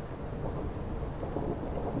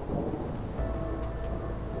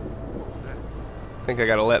 I think I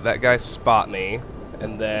gotta let that guy spot me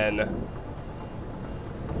and then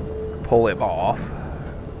pull him off.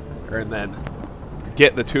 And then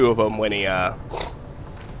get the 2 of them when he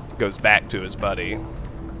goes back to his buddy.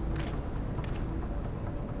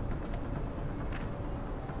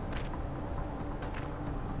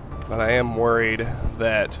 But I am worried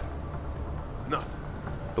that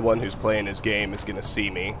the one who's playing his game is gonna see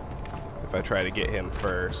me if I try to get him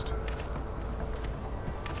first.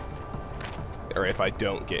 Or if I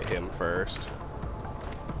don't get him first.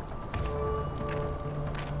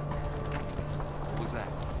 What was that?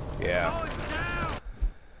 Yeah.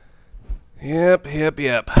 Yep.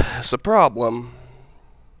 It's a problem.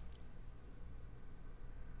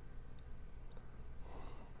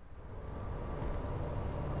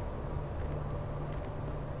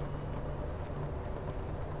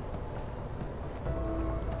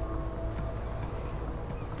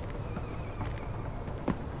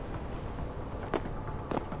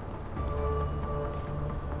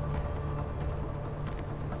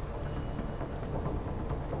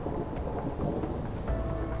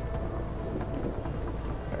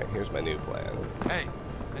 Here's my new plan. Hey,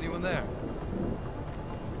 anyone there?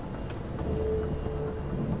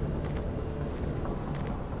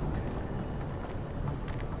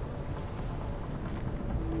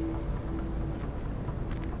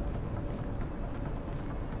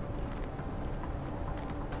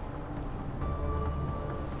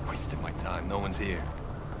 Wasting my time. No one's here.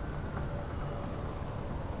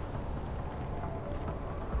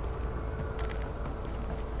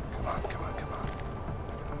 Come on.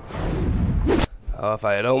 Oh, if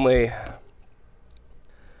I had only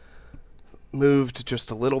moved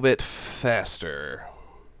just a little bit faster.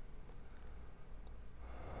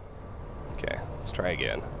 Okay, let's try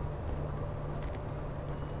again.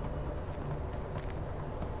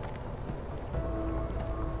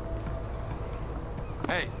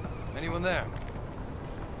 Hey, anyone there?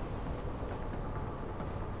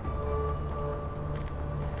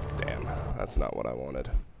 Damn, that's not what I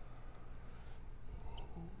wanted.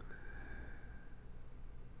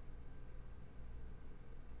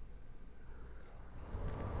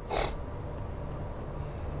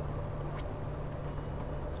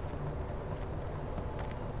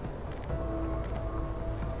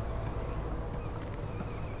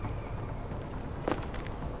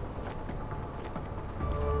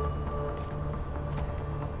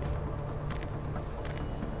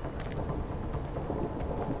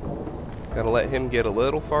 Gotta let him get a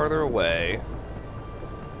little farther away.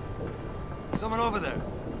 Someone over there.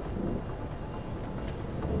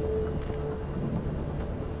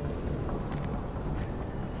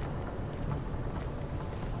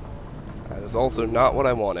 That is also not what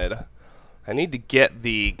I wanted. I need to get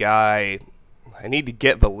the guy... I need to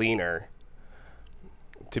get the leaner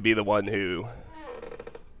to be the one who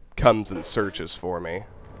comes and searches for me.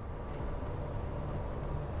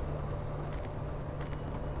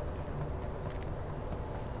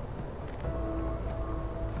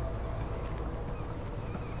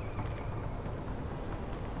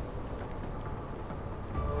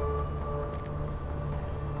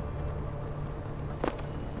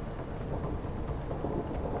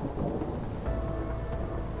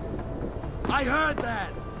 I heard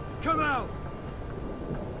that! Come out!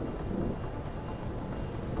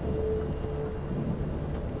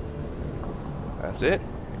 That's it?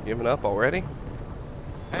 You're giving up already?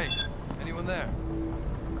 Hey, anyone there?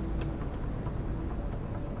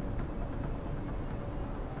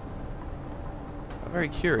 very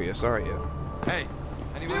curious, are you? Hey,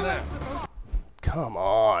 anyone there? Come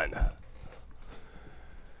on.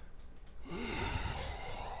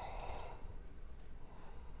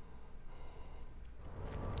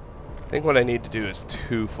 I think what I need to do is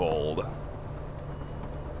twofold.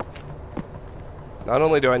 Not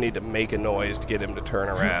only do I need to make a noise to get him to turn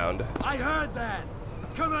around. I heard that!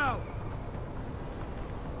 Come out!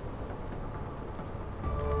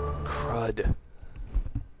 Crud.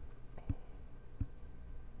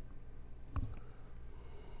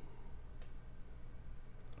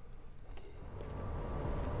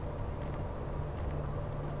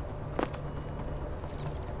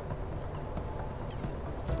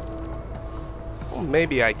 Well,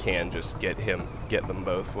 maybe I can just get them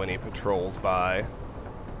both when he patrols by.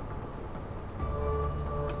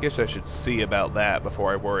 Guess I should see about that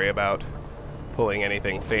before I worry about pulling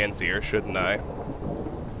anything fancier, shouldn't I?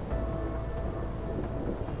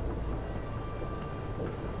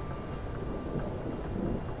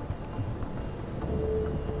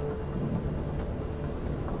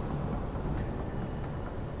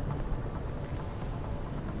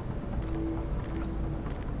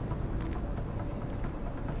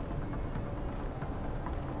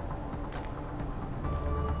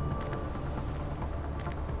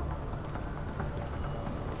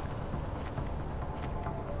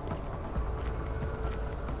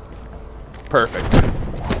 Perfect.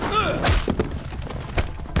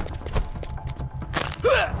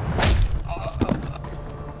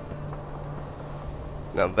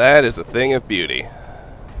 Now that is a thing of beauty.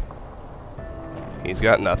 He's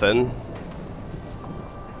got nothing.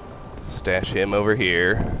 Stash him over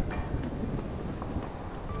here.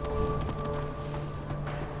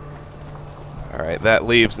 Alright, that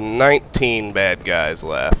leaves 19 bad guys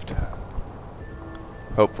left.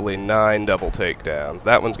 Hopefully 9 double takedowns.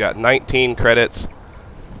 That one's got 19 credits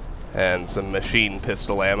and some machine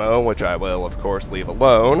pistol ammo, which I will, of course, leave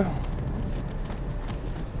alone.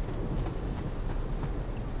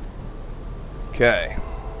 Okay.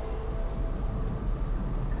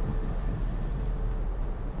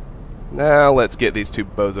 Now let's get these two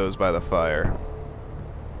bozos by the fire.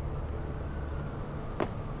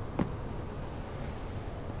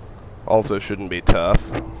 Also shouldn't be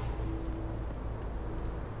tough.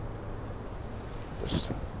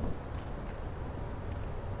 Just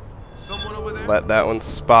Someone over there? let that one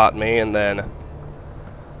spot me, and then,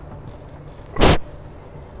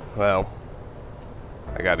 well,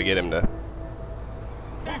 I gotta get him to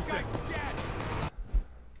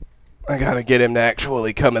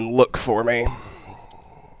actually come and look for me.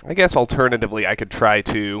 I guess alternatively I could try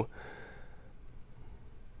to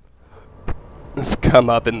just come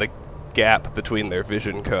up in the gap between their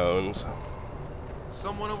vision cones.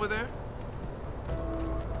 Someone over there?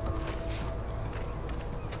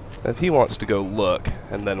 If he wants to go look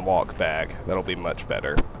and then walk back, that'll be much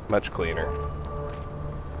better, much cleaner.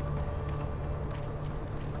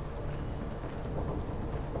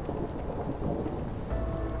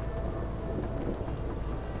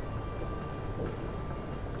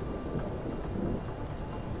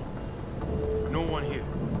 No one here.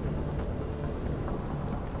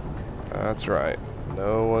 That's right.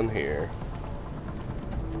 No one here.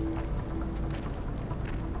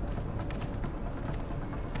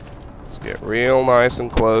 Let's get real nice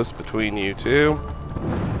and close between you two.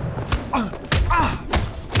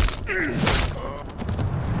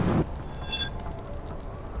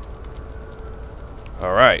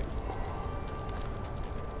 Alright.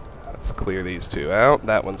 Let's clear these two out.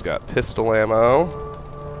 That one's got pistol ammo.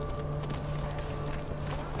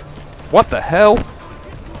 What the hell?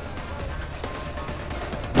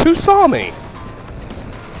 Who saw me?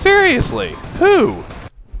 Seriously, who?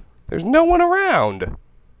 There's no one around.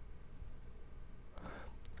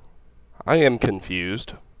 I am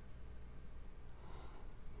confused.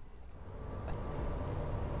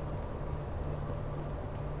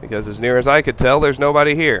 Because as near as I could tell, there's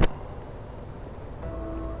nobody here.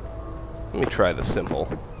 Let me try the simple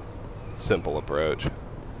approach.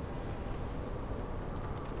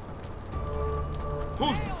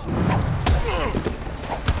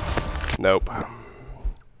 Nope.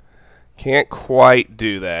 Can't quite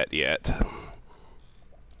do that yet.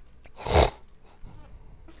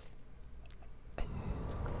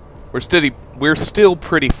 We're still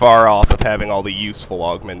pretty far off of having all the useful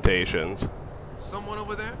augmentations. Someone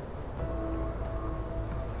over there?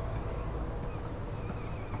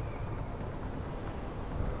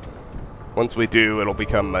 Once we do, it'll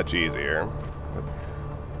become much easier.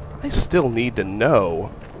 I still need to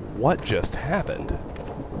know what just happened.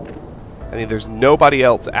 I mean, there's nobody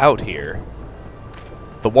else out here.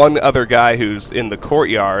 the one other guy who's in the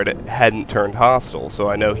courtyard hadn't turned hostile, so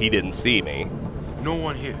I know he didn't see me. No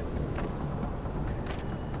one here.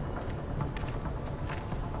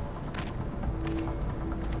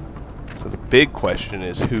 So the big question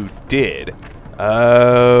is who did?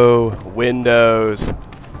 Oh, windows.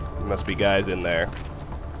 There must be guys in there.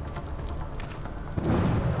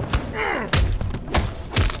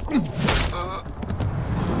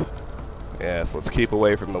 Yes, let's keep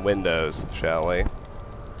away from the windows, shall we?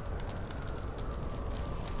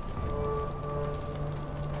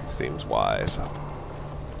 Seems wise.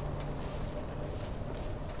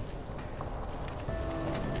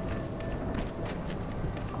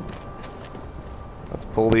 Let's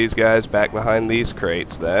pull these guys back behind these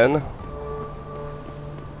crates then.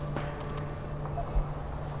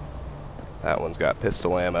 That one's got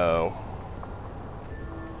pistol ammo.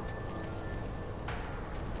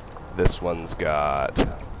 This one's got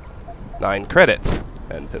 9 credits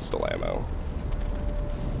and pistol ammo.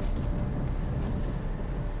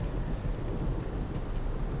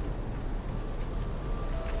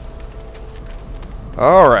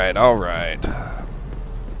 Alright, alright.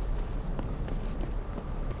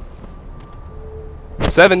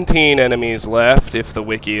 17 enemies left, if the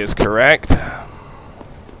wiki is correct.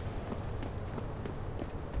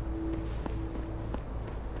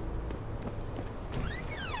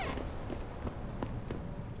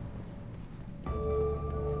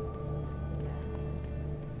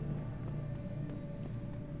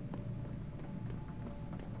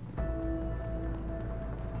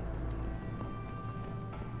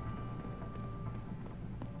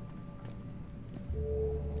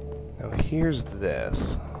 Now here's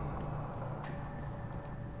this.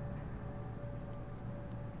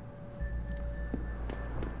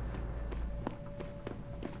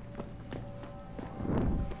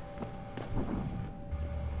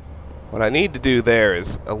 What I need to do there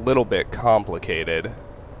is a little bit complicated.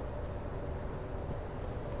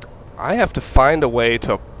 I have to find a way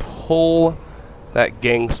to pull that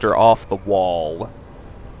gangster off the wall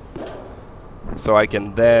so I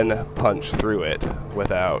can then punch through it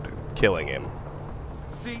without killing him.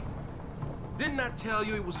 See? Didn't I tell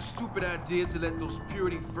you it was a stupid idea to let those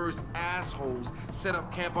Purity First assholes set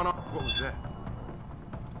up camp on our... What was that?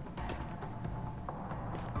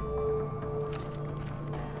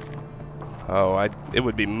 Oh, it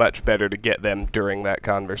would be much better to get them during that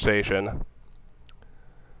conversation.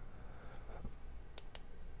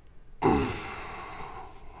 Let's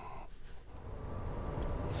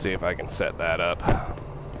see if I can set that up.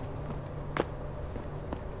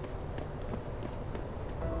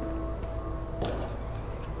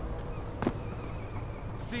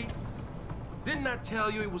 See? Didn't I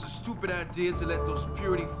tell you it was a stupid idea to let those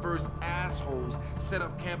Purity First assholes set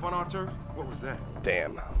up camp on our turf? What was that?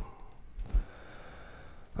 Damn.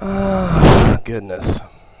 Ah, goodness.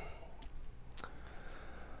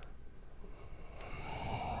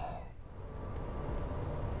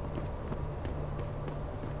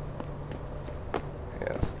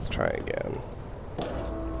 Yes, let's try again.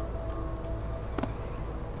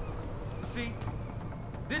 See?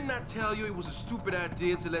 Didn't I tell you it was a stupid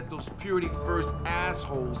idea to let those Purity First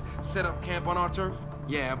assholes set up camp on our turf?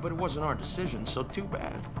 Yeah, but it wasn't our decision, so too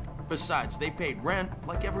bad. Besides, they paid rent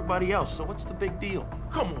like everybody else, so what's the big deal?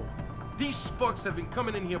 Come on. These fucks have been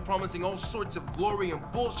coming in here promising all sorts of glory and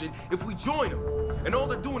bullshit if we join them. And all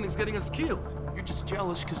they're doing is getting us killed. You're just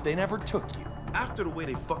jealous because they never took you. After the way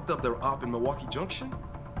they fucked up their op in Milwaukee Junction,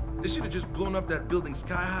 they should have just blown up that building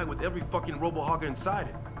sky high with every fucking robo-hogger inside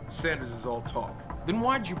it. Sanders is all talk. Then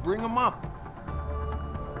why'd you bring him up?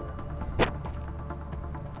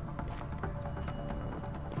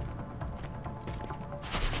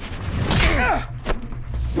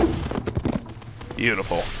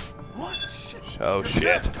 Beautiful. What? Shit. Oh,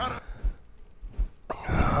 shit.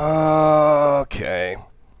 Okay.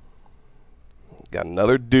 Got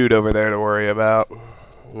another dude over there to worry about,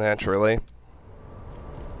 naturally.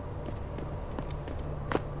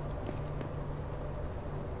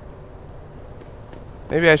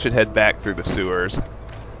 Maybe I should head back through the sewers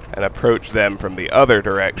and approach them from the other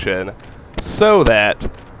direction so that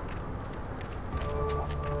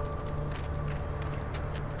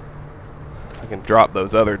I can drop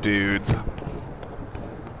those other dudes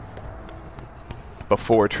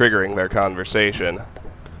before triggering their conversation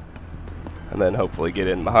and then hopefully get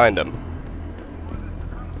in behind them.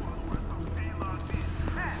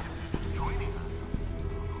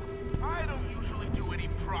 I don't usually do any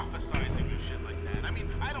prophesizing or shit like that. I mean,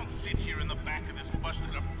 I don't sit here in the back of this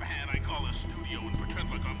busted up van I call a studio and pretend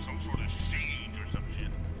like I'm some sort of sage or some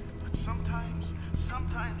shit. But sometimes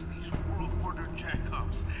these world order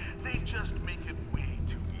jackups, they just make it way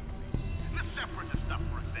too the separatist stuff,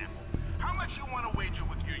 for example. How much you want to wager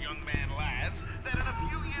with your young man, lads, that in a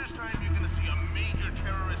few years' time you're going to see a major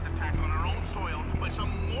terrorist attack on our own soil by some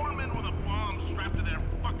Mormon with a bomb strapped to their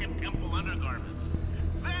fucking temple undergarments?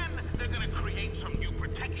 Then they're going to create some new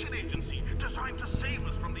protection agency designed to save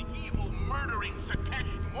us from the evil, murdering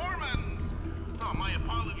Sakesh Mormons. Oh, my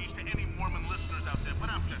apologies to any Mormon listeners out there, but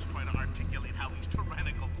I'm just trying to articulate how these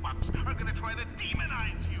tyrannical fucks are going to try to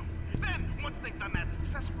demonize you. Then, once they've done that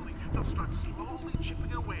successfully, they'll start slowly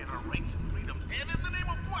chipping away at our rights and freedoms. And in the name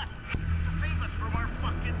of what? To save us from our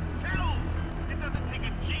fucking selves. It doesn't take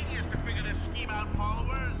a genius to figure this scheme out,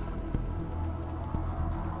 followers.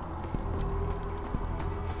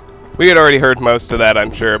 We had already heard most of that,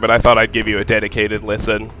 I'm sure, but I thought I'd give you a dedicated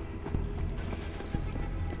listen.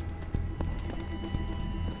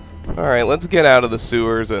 Alright, let's get out of the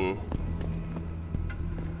sewers and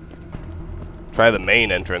try the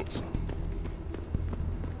main entrance,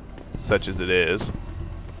 such as it is.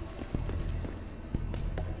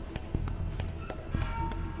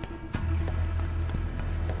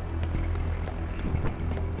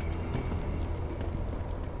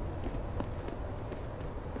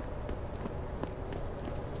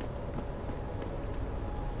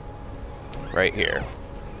 Right here.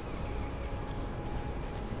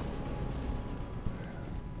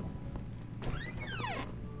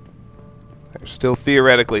 There's still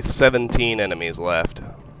theoretically 17 enemies left.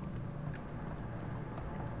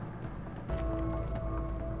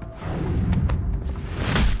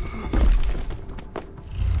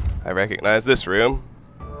 I recognize this room.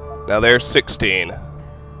 Now there's 16.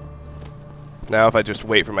 Now if I just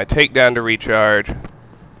wait for my takedown to recharge.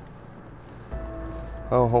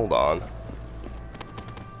 Oh, hold on.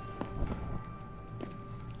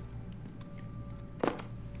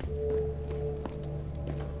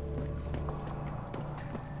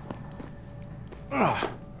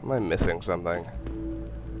 Am I missing something?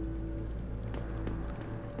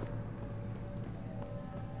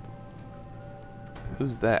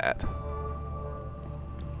 Who's that?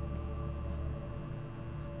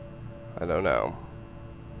 I don't know.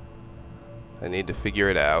 I need to figure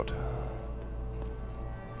it out.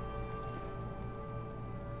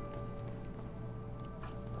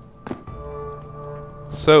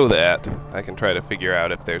 So that I can try to figure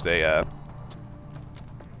out if there's a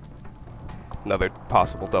another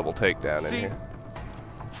possible double takedown in here.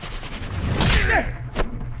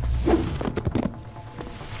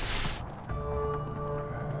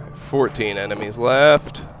 14 enemies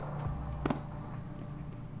left.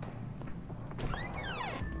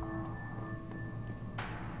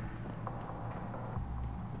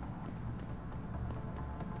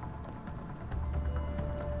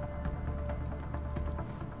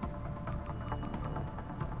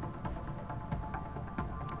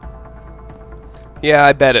 Yeah,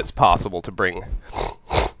 I bet it's possible to bring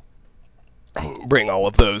all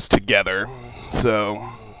of those together. So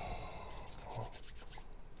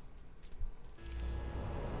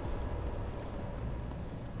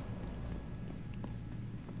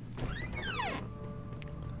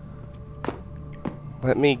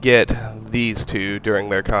let me get these two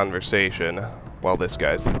during their conversation while this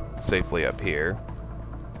guy's safely up here.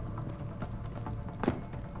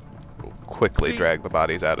 Quickly drag the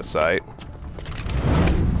bodies out of sight.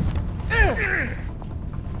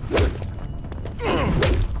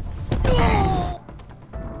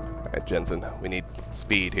 Alright, Jensen, we need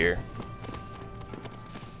speed here.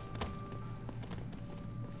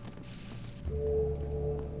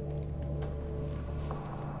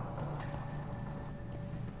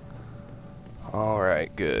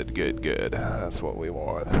 Alright, good, good, good. That's what we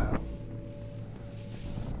want.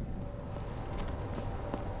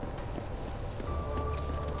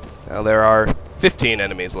 Now there are 15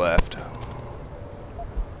 enemies left.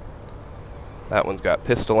 That one's got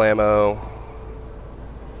pistol ammo.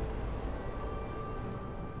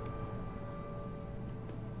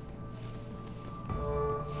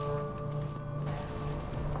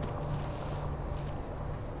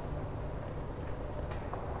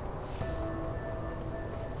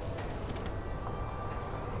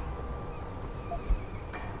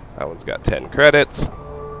 That one's got 10 credits.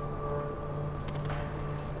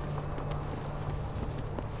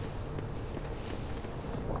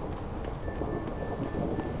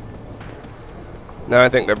 Now I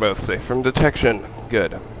think they're both safe from detection.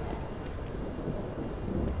 Good.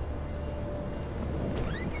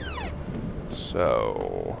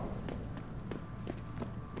 So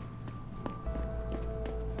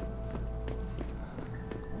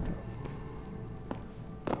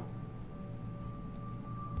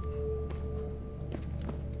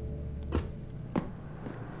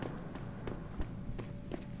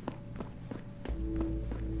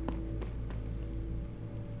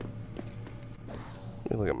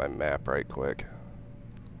look at my map right quick.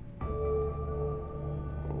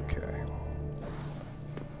 Okay.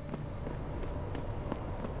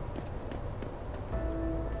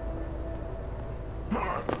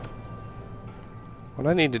 What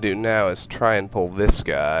I need to do now is try and pull this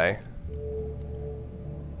guy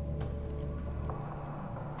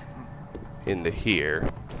into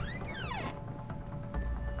here.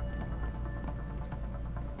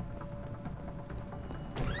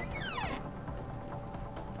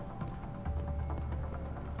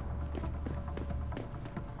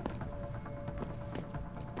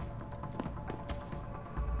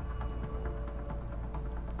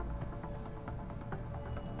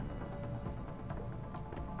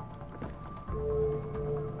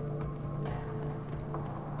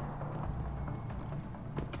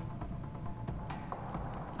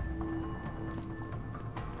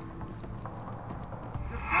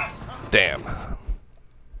 Damn.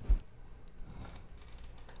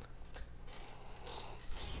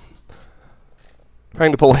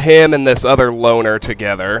 Trying to pull him and this other loner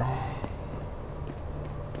together.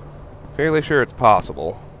 Fairly sure it's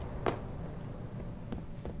possible.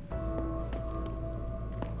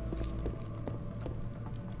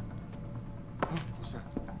 What's that?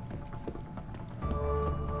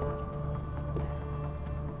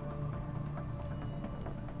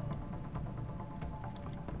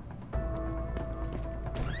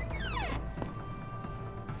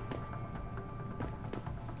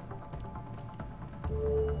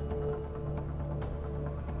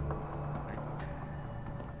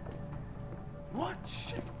 What?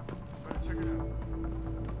 Shit. Better check it out.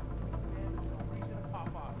 There's no reason to pop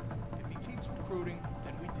up. If he keeps recruiting,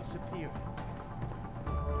 then we disappear.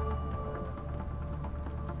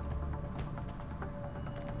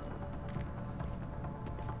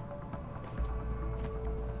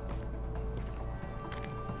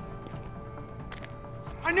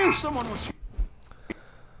 I knew someone was here.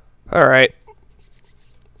 All right.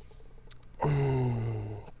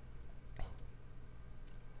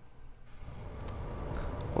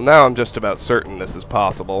 Well, now I'm just about certain this is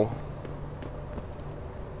possible.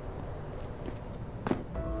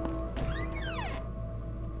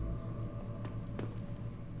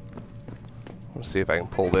 Let's see if I can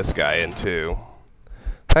pull this guy in too.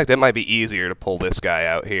 In fact, it might be easier to pull this guy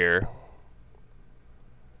out here.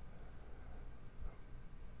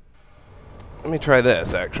 Let me try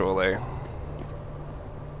this, actually. Let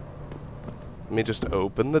me just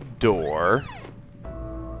open the door.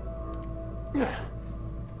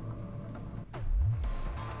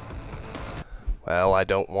 Well, I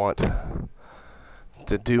don't want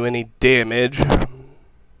to do any damage.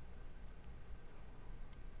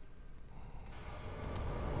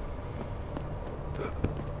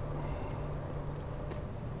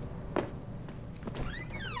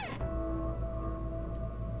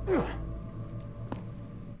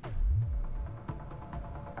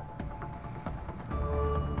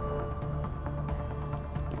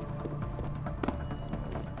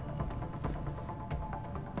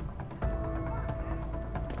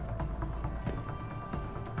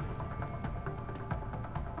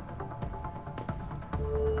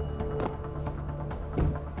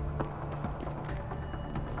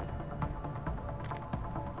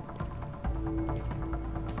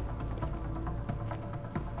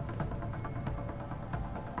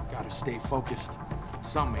 Gotta stay focused.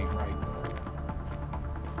 Something ain't right.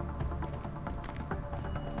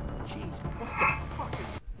 Jeez, what the fuck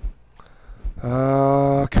is...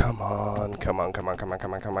 Oh, come on, come on, come on, come on,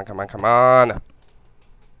 come on, come on, come on, come on.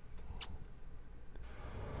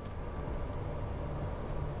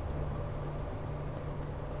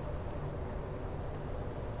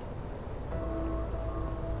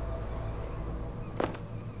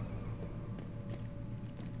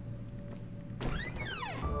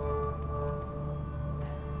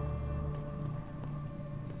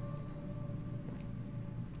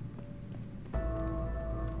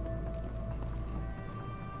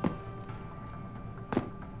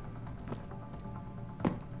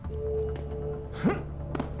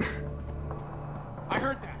 I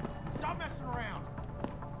heard that. Stop messing around.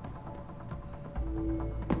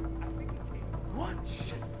 I think it came. What?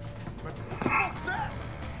 Shit. What the fuck's that?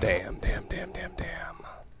 Damn, damn, damn, damn, damn.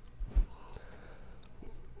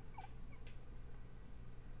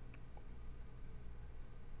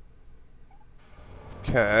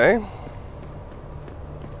 Okay.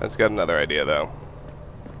 I just got another idea, though.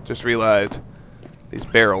 Just realized these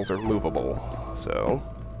barrels are movable, so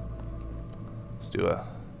let's do a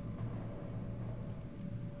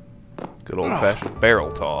good old-fashioned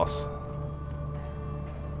barrel toss.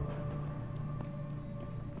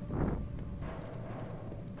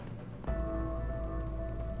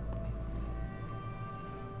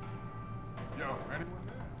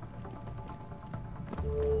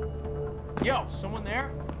 Yo, someone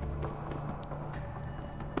there?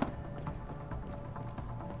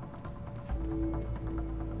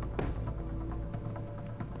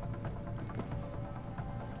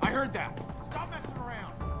 I heard that. Stop messing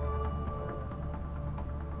around.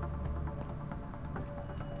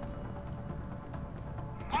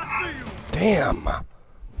 I see you. Damn.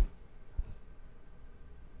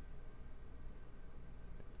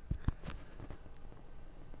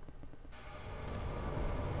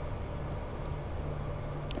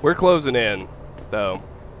 We're closing in, though.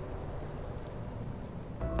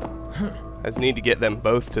 I just need to get them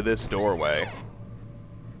both to this doorway.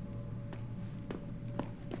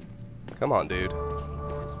 Come on, dude.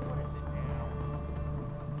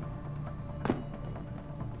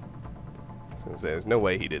 So there's no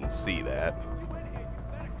way he didn't see that.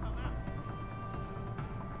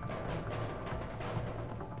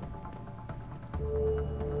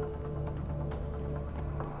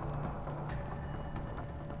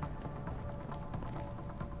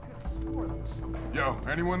 Yo,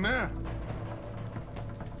 anyone there?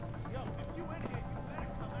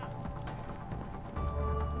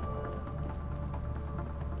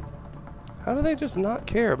 How do they just not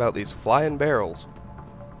care about these flying barrels?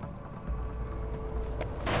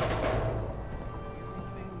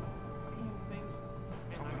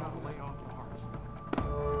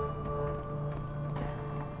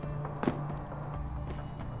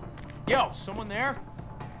 Yo, someone there?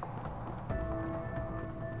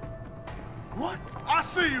 What? I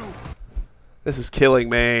see you! This is killing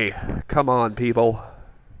me. Come on, people.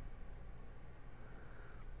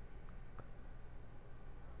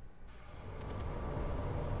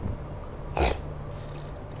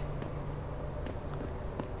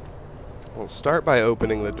 We'll start by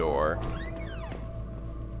opening the door.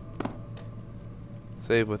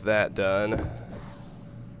 Save with that done.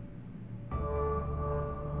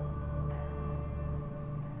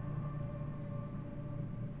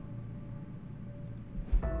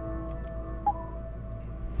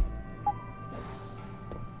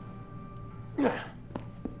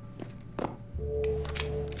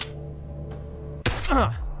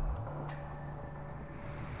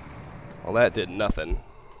 Well, that did nothing.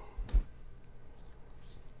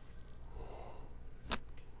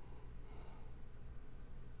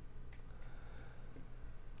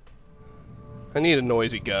 I need a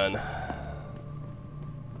noisy gun.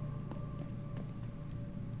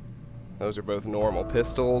 Those are both normal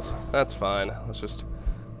pistols. That's fine. Let's just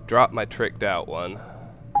drop my tricked out one.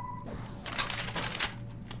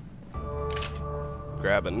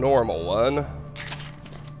 Grab a normal one.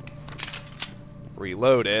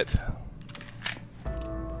 Reload it.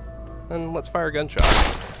 And let's fire a gunshot.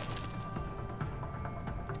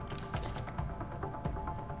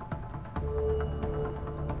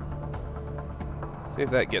 See if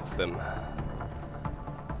that gets them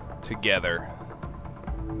together.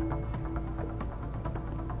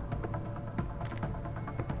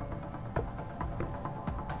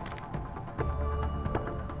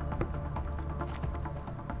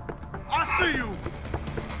 I see you!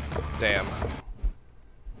 Damn.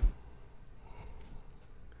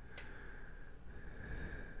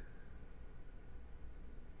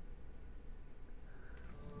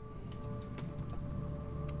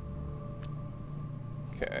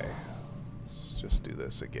 Okay, let's just do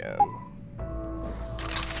this again.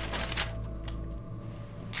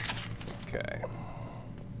 Okay.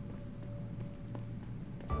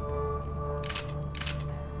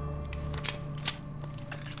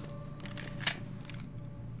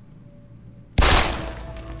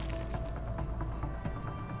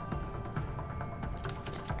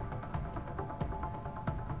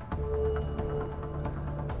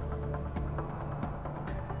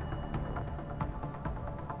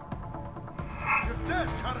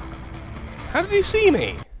 How did he see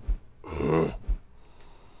me?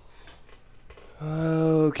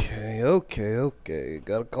 Okay.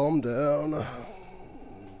 Gotta calm down.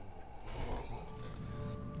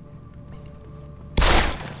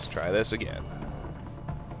 Let's try this again.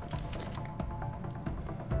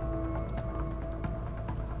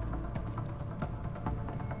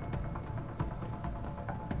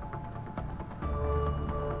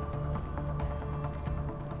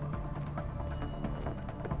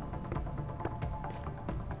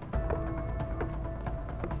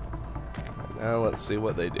 Now let's see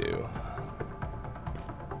what they do.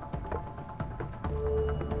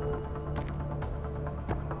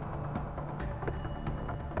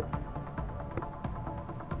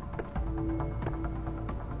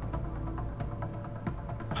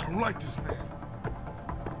 I don't like this man.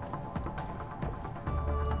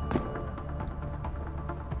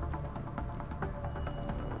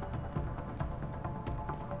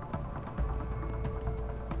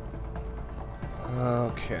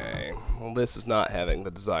 Well, this is not having the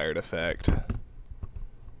desired effect.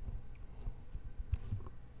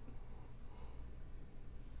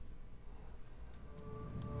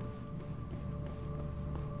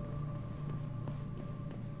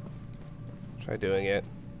 Try doing it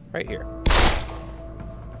right here.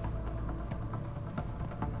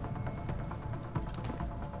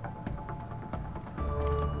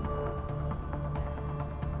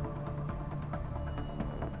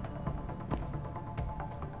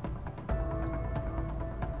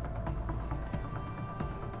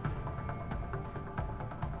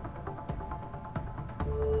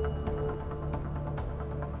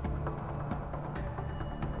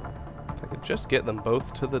 Just get them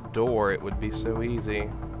both to the door, it would be so easy.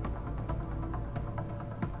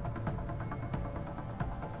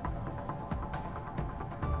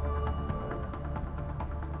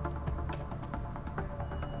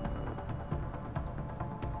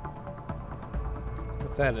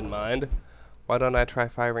 With that in mind, why don't I try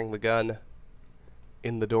firing the gun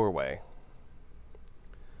in the doorway?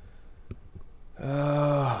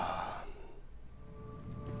 I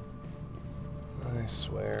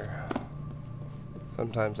swear.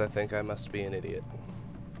 Sometimes I think I must be an idiot.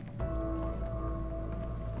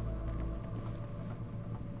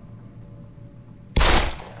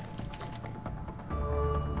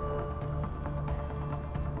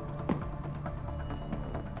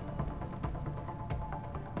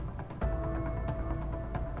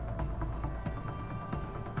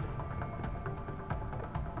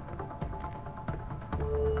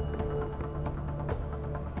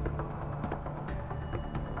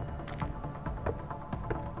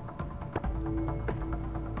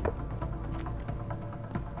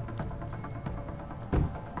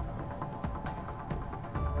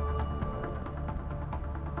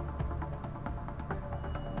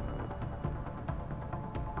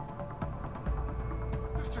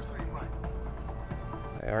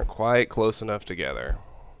 They aren't quite close enough together.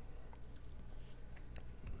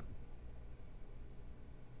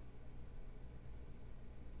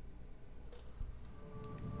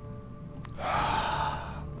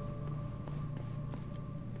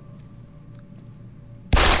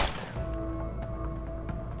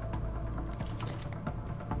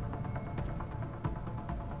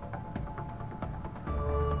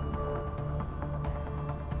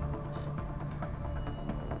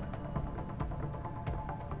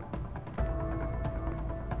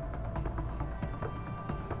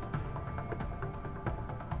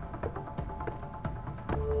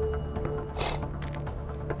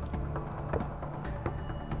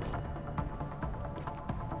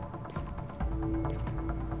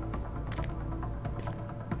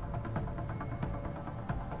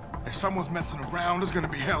 If someone's messing around, there's gonna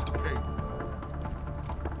be hell to pay.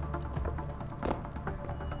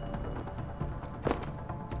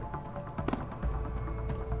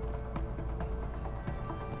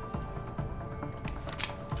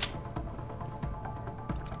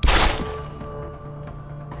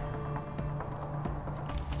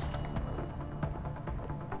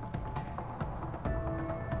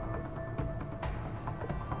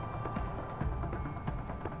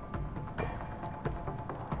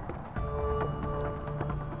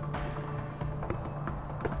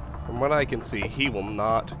 From what I can see, he will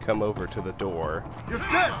not come over to the door. You're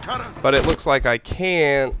dead, Cutter! But it looks like I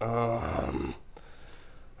can't.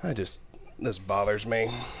 This bothers me.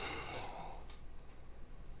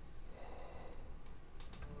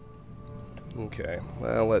 Okay,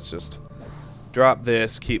 well, let's just drop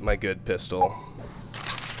this, keep my good pistol.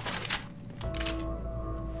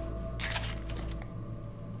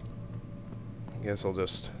 I guess I'll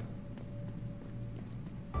just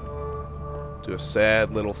do a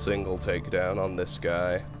sad little single takedown on this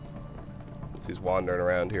guy, since he's wandering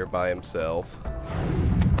around here by himself.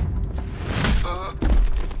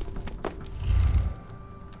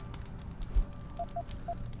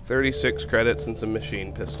 36 credits and some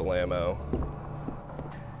machine pistol ammo.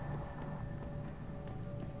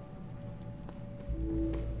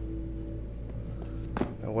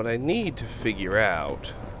 Now what I need to figure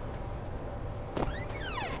out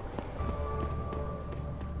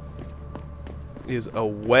is a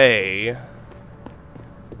way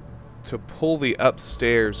to pull the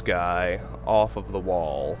upstairs guy off of the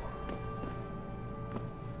wall.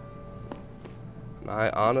 And I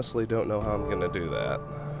honestly don't know how I'm gonna do that.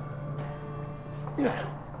 Yo,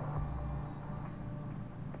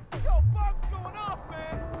 Bob's going off,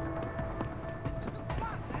 man. This is a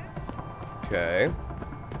spot, man. Okay.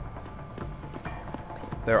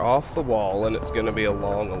 They're off the wall and it's gonna be a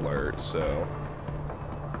long alert, so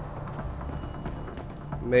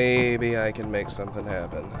maybe I can make something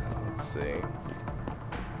happen. Let's see.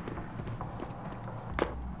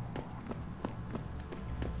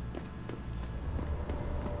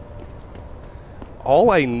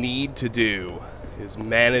 All I need to do is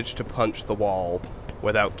manage to punch the wall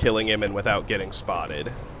without killing him and without getting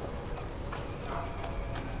spotted.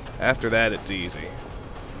 After that, it's easy.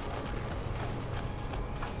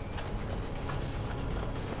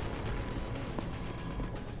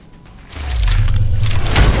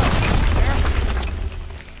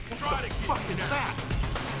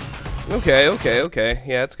 Okay.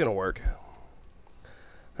 Yeah, it's gonna work.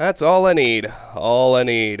 That's all I need. All I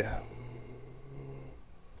need.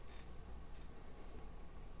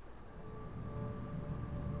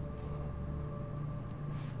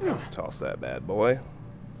 Let's toss that bad boy.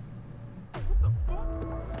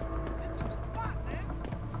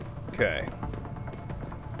 Okay.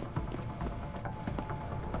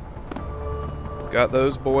 Got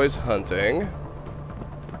those boys hunting.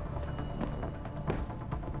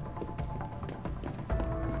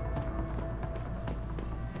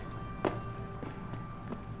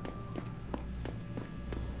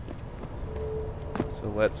 So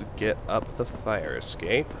let's get up the fire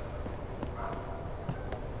escape.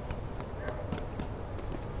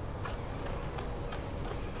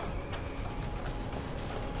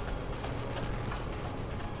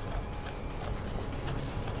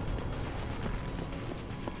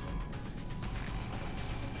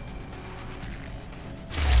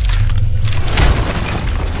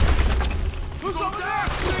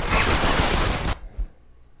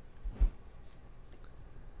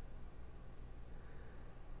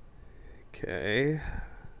 Okay.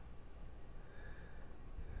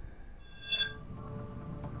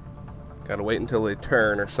 Gotta wait until they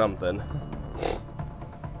turn or something.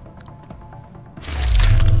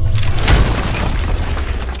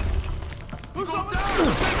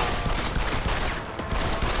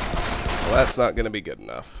 Well, that's not gonna be good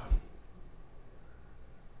enough.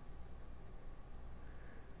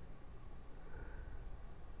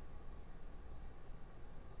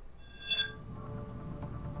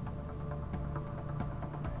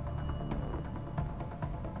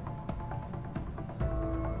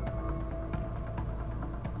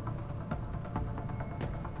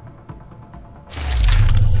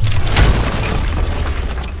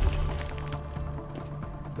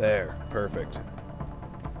 There, perfect.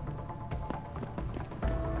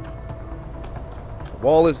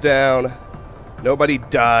 Wall is down, nobody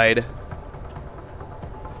died,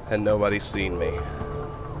 and nobody's seen me.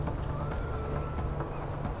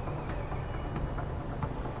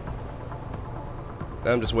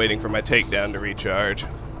 I'm just waiting for my takedown to recharge.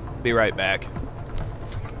 Be right back.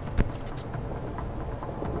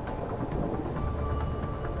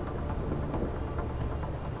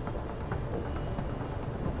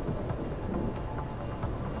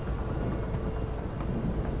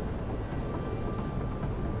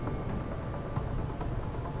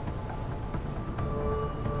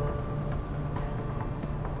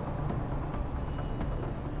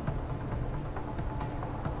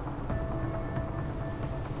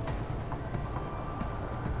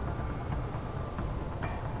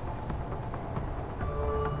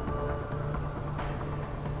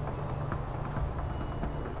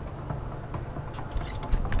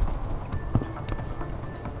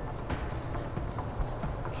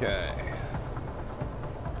 Okay.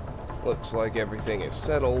 Looks like everything is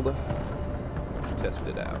settled. Let's test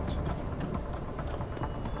it out.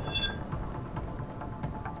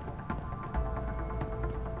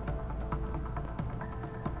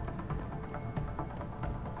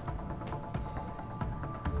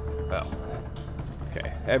 Well,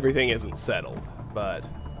 okay, everything isn't settled, but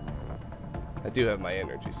I do have my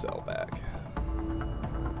energy cell back.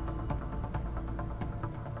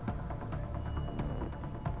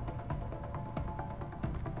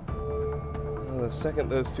 The second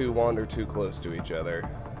those two wander too close to each other,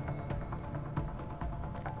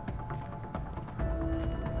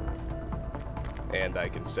 and I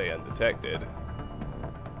can stay undetected,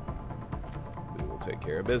 we will take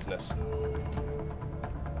care of business.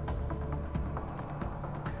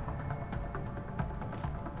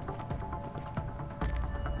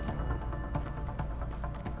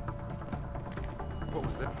 What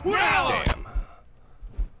was that? Damn.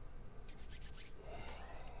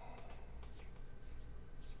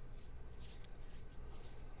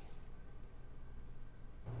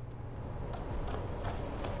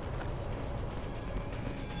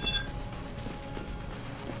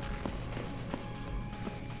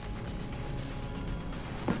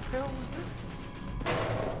 What the hell was that?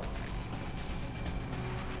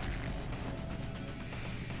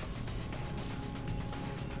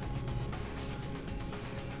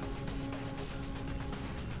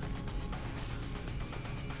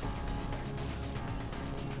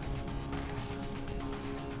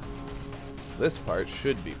 This part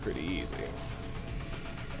should be pretty easy.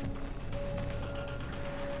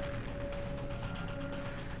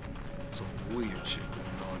 Some weird shit going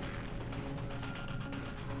on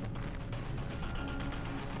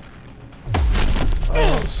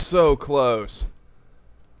here. Oh, so close.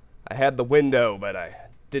 I had the window, but I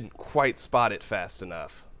didn't quite spot it fast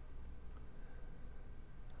enough.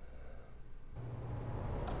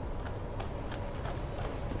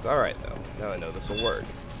 It's alright, though. Now I know this will work.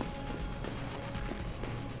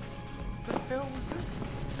 What the hell was that?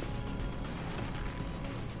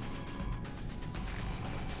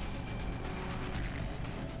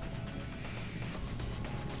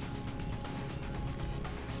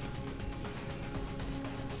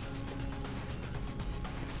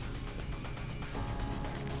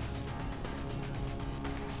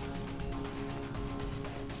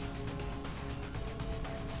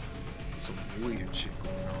 Some weird shit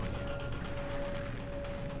going on here.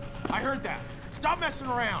 I heard that. Stop messing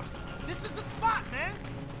around. This is the spot, man.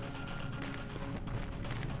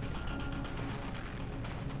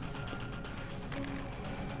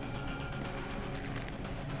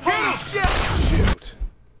 Holy shit! Shoot.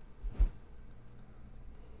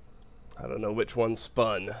 I don't know which one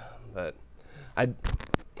spun, but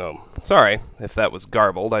oh, sorry if that was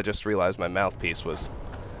garbled. I just realized my mouthpiece was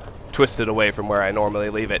twisted away from where I normally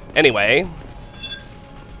leave it. Anyway,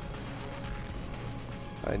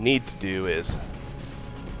 what I need to do is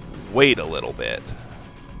wait a little bit.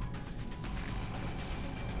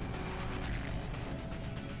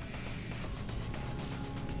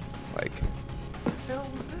 Like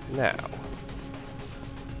now.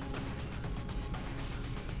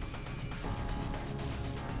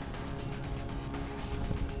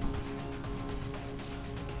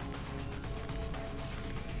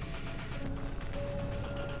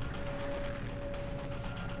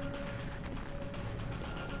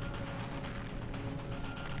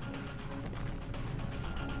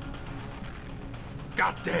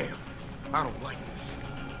 God damn. I don't like this.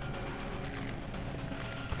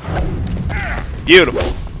 Beautiful.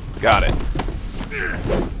 Got it.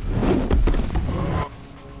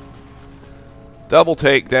 Double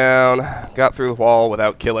takedown. Got through the wall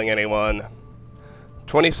without killing anyone.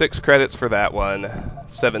 26 credits for that one.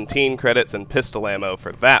 17 credits and pistol ammo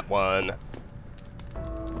for that one.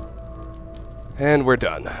 And we're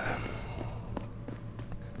done.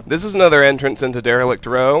 This is another entrance into Derelict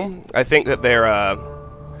Row. I think that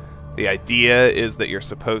the idea is that you're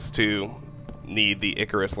supposed to need the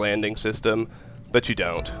Icarus landing system, but you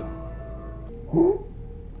don't.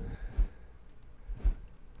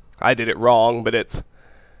 I did it wrong, but it's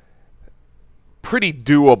pretty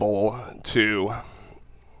doable to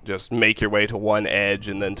just make your way to one edge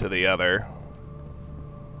and then to the other.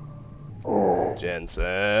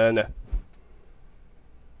 Jensen.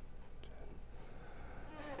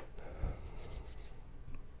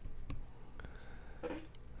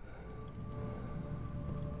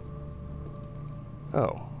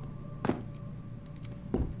 Oh.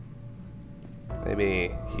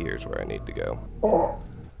 Maybe here's where I need to go.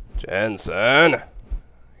 Jensen!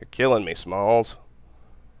 You're killing me, Smalls.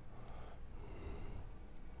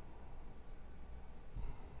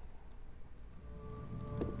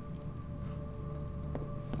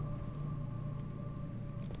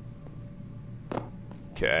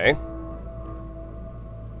 Okay.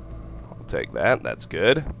 I'll take that. That's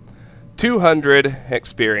good. 200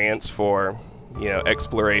 experience for, you know,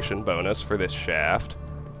 exploration bonus for this shaft.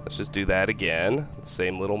 Let's just do that again.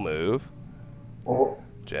 Same little move.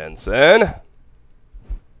 Jensen.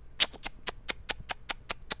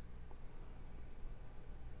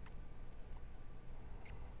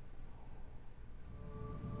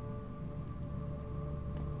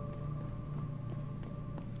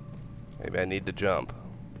 Maybe I need to jump.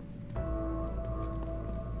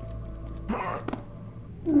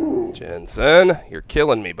 Jensen, you're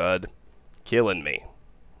killing me, bud. Killing me.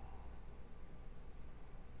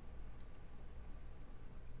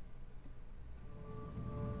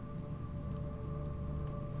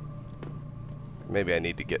 Maybe I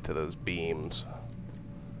need to get to those beams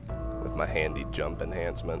with my handy jump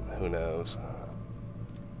enhancement. Who knows?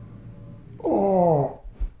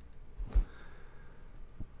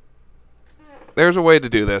 There's a way to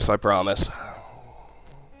do this, I promise.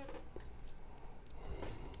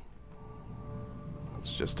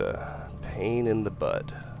 It's just a pain in the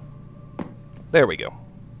butt. There we go.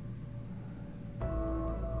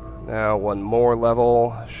 Now one more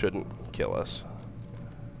level shouldn't kill us.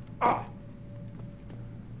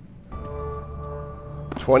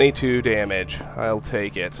 22 damage. I'll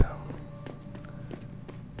take it.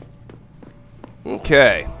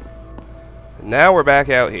 Okay. Now we're back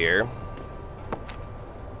out here.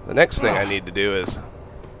 The next thing I need to do is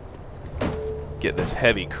get this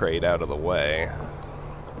heavy crate out of the way.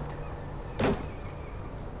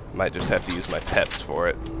 Might just have to use my pets for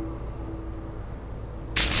it.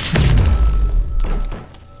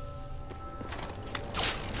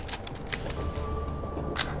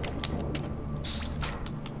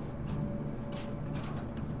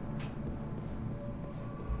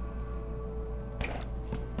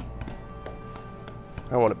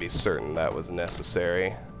 I want to be certain that was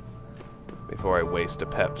necessary before I waste a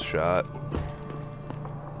pep shot.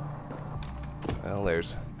 Well,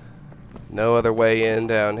 there's no other way in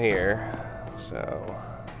down here, so...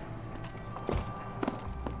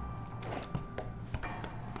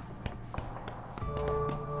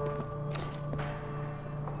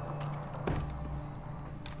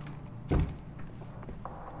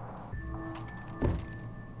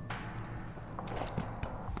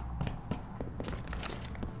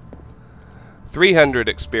 $300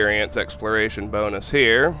 experience exploration bonus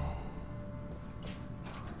here.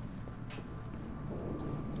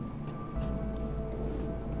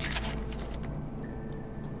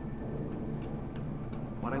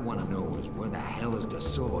 What I want to know is where the hell is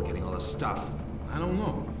DeSilva getting all this stuff? I don't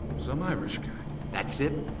know. Some Irish guy. That's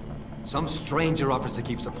it? Some stranger offers to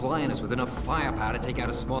keep supplying us with enough firepower to take out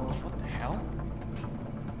a small... What the hell?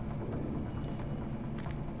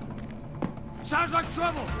 Sounds like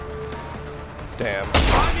trouble! Damn.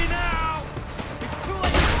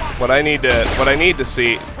 What I need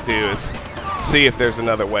to do is see if there's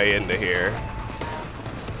another way into here.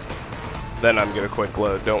 Then I'm gonna quick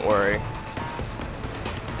load, don't worry.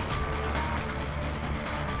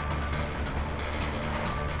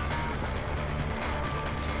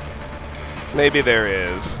 Maybe there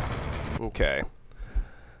is. Okay.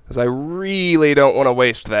 Because I really don't want to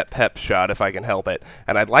waste that pep shot if I can help it.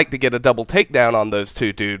 And I'd like to get a double takedown on those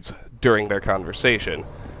two dudes during their conversation,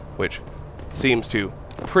 which seems to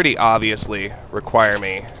pretty obviously require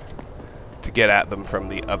me to get at them from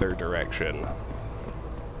the other direction,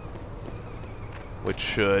 which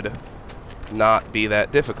should not be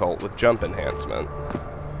that difficult with jump enhancement.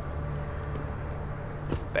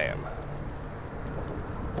 Bam.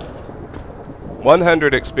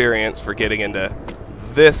 100 experience for getting into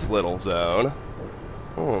this little zone.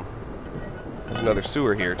 Hmm. There's another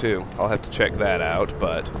sewer here too. I'll have to check that out,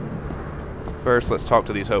 but first, let's talk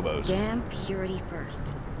to these hobos. Damn purity first.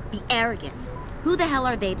 The arrogance. Who the hell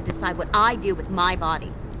are they to decide what I do with my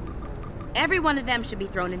body? Every one of them should be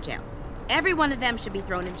thrown in jail. Every one of them should be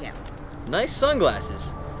thrown in jail. Nice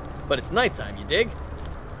sunglasses. But it's nighttime, you dig?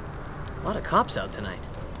 A lot of cops out tonight.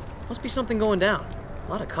 Must be something going down.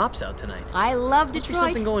 A lot of cops out tonight. I love Must be Detroit.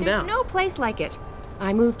 something going There's down. no place like it.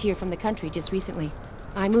 I moved here from the country just recently.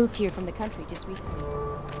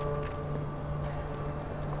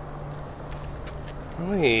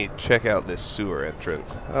 Let me check out this sewer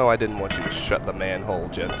entrance. Oh, I didn't want you to shut the manhole,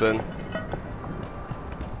 Jensen.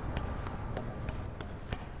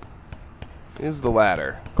 Here's the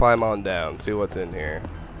ladder. Climb on down, see what's in here.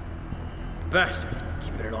 Bastard.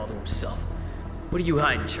 Keeping it all to himself. What are you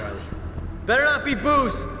hiding, Charlie? Better not be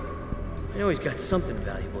booze! I know he's got something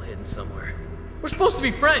valuable hidden somewhere. We're supposed to be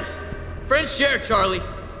friends! Friends share, Charlie!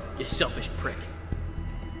 You selfish prick.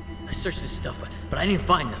 I searched this stuff, but I didn't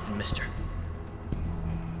find nothing, mister.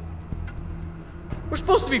 We're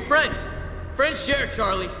supposed to be friends! Friends share,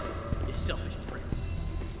 Charlie! You selfish prick.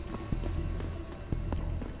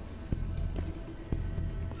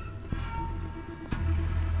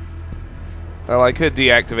 Well, I could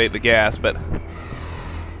deactivate the gas, but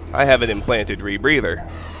I have an implanted rebreather,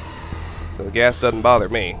 so the gas doesn't bother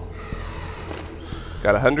me.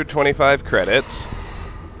 Got 125 credits.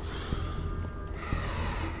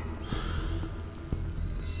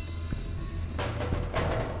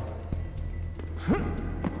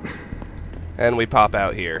 And we pop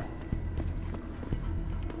out here.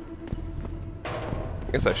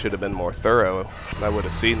 I guess I should have been more thorough. I would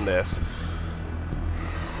have seen this.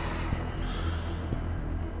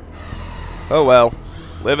 Oh well.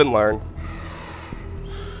 Live and learn.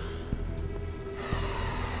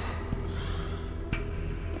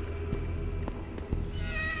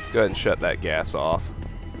 Let's go ahead and shut that gas off.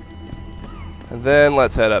 And then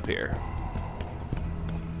let's head up here.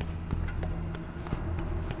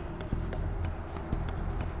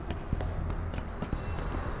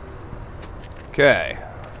 Okay.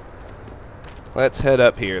 Let's head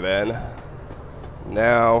up here then.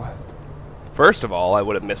 Now, first of all, I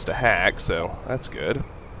would have missed a hack, so that's good.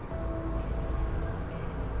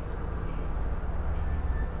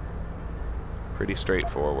 Pretty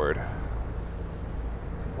straightforward.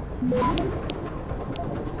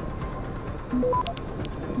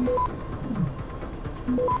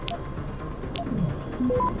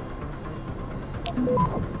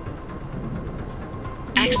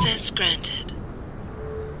 Access granted.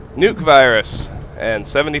 Nuke virus and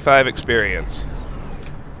 75 experience.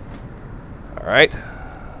 Alright.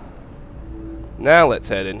 Now let's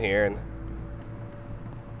head in here and...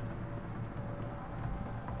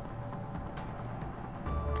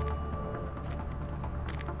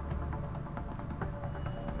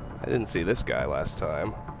 I didn't see this guy last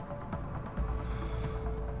time.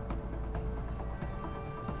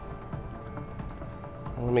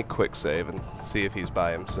 Let me quick save and see if he's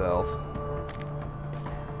by himself.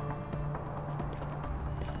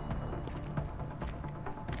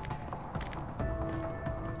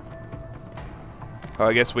 Oh,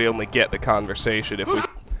 I guess we only get the conversation if we...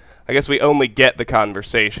 I guess we only get the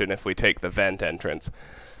conversation if we take the vent entrance.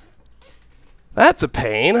 That's a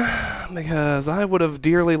pain, because I would have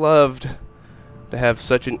dearly loved to have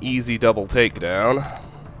such an easy double takedown.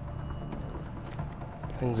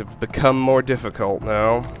 Things have become more difficult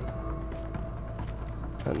now.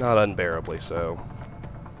 But not unbearably so.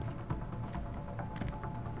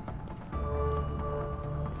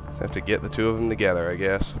 Just have to get the two of them together, I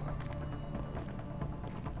guess.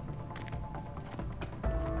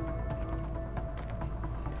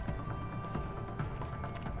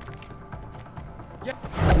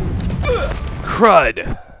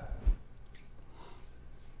 Crud!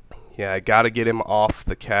 Yeah, I gotta get him off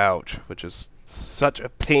the couch, which is such a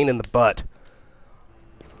pain in the butt.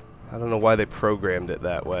 I don't know why they programmed it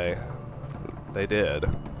that way. They did.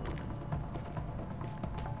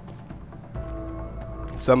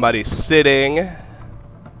 If somebody's sitting,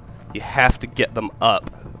 you have to get them up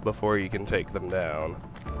before you can take them down.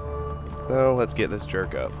 So, let's get this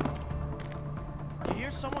jerk up. You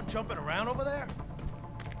hear someone jumping around over there?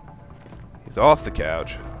 He's off the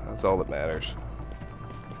couch. That's all that matters.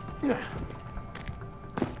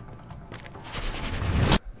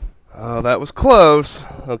 Oh, that was close.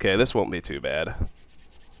 Okay, this won't be too bad.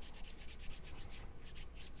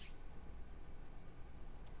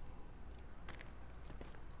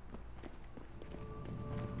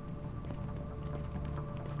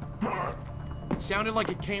 Sounded like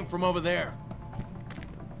it came from over there.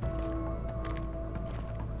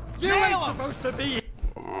 You ain't supposed to be.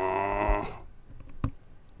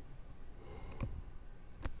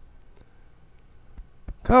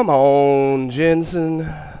 Come on, Jensen.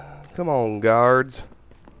 Come on, guards.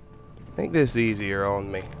 Make this easier on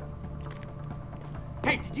me.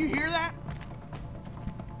 Hey, did you hear that?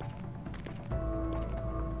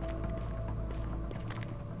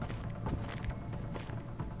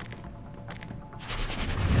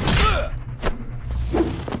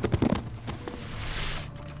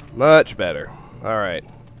 Much better. Alright.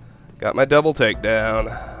 Got my double takedown.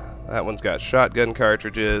 That one's got shotgun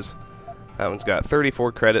cartridges. That one's got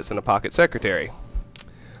 34 credits and a pocket secretary.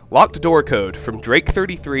 Locked door code from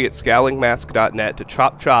Drake33 at scowlingmask.net to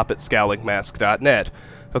ChopChop at scowlingmask.net.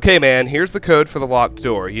 Okay, man, here's the code for the locked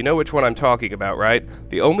door. You know which one I'm talking about, right?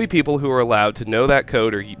 The only people who are allowed to know that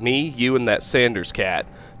code are me, you, and that Sanders cat.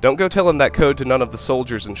 Don't go telling that code to none of the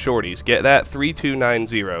soldiers and shorties. Get that?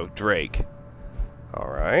 3290, Drake.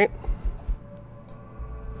 Alright.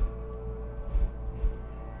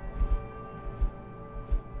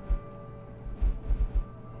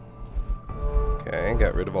 Okay,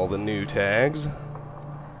 got rid of all the new tags,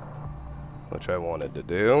 which I wanted to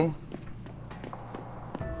do.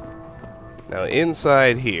 Now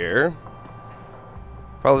inside here,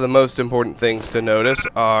 probably the most important things to notice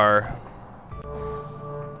are,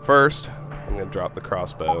 first, I'm going to drop the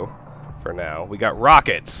crossbow for now. We got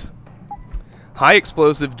rockets. High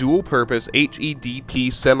explosive dual purpose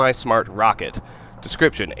HEDP semi-smart rocket.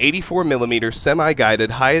 Description: 84mm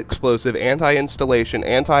semi-guided, high-explosive, anti-installation,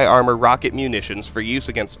 anti-armor rocket munitions for use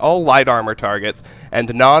against all light armor targets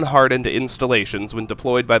and non-hardened installations when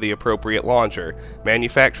deployed by the appropriate launcher.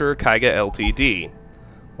 Manufacturer Kaiga Ltd.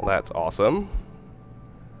 Well, that's awesome.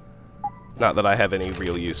 Not that I have any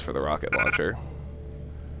real use for the rocket launcher.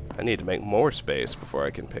 I need to make more space before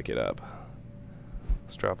I can pick it up.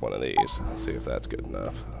 Let's drop one of these. See if that's good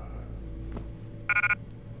enough.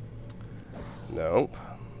 Nope.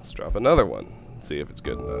 Let's drop another one. See if it's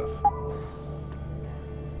good enough.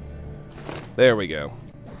 There we go.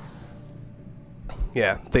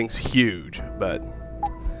 Yeah, thing's huge, but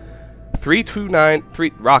 329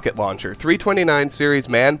 rocket launcher, 329 series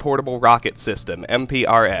man-portable rocket system,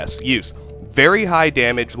 MPRS. Use: very high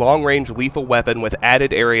damage, long-range lethal weapon with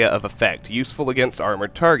added area of effect, useful against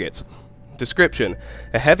armored targets. Description: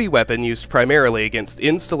 a heavy weapon used primarily against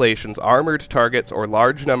installations, armored targets, or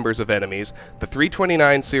large numbers of enemies. The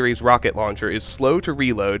 329 series rocket launcher is slow to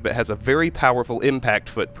reload but has a very powerful impact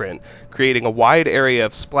footprint, creating a wide area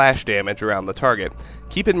of splash damage around the target.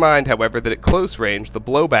 Keep in mind, however, that at close range, the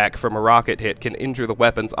blowback from a rocket hit can injure the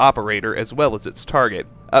weapon's operator as well as its target.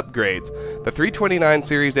 Upgrades: the 329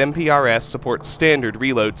 series MPRS supports standard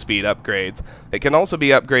reload speed upgrades. It can also be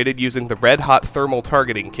upgraded using the Red Hot Thermal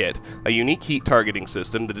Targeting Kit, a unique heat targeting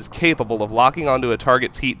system that is capable of locking onto a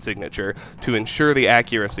target's heat signature to ensure the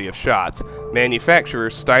accuracy of shots. Manufacturer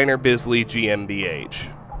Steiner Bisley GmbH.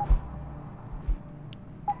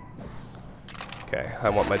 Okay, I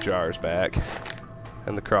want my jars back.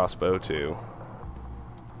 And the crossbow, too.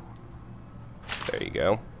 There you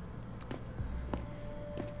go.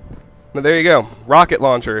 But there you go. Rocket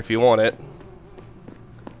launcher, if you want it.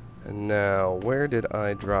 And now, where did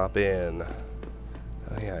I drop in?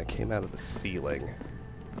 Oh yeah, I came out of the ceiling.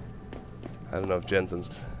 I don't know if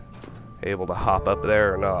Jensen's able to hop up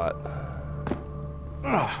there or not.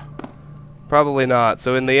 Probably not.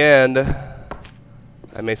 So in the end,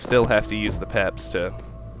 I may still have to use the peps to...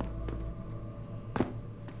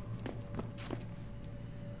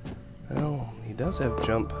 Well, he does have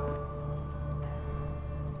jump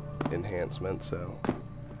enhancement, so...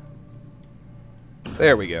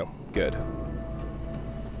 There we go. Good.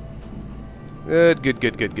 Good, good,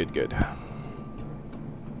 good, good, good, good.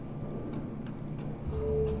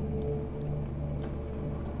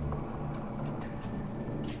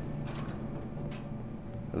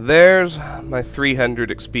 There's my 300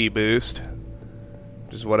 XP boost,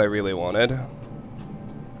 which is what I really wanted.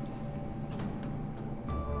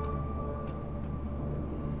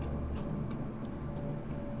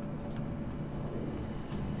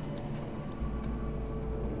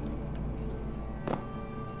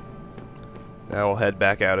 Now we'll head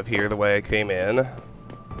back out of here the way I came in.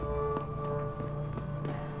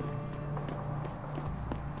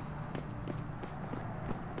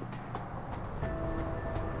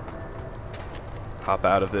 Hop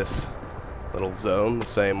out of this little zone the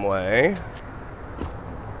same way.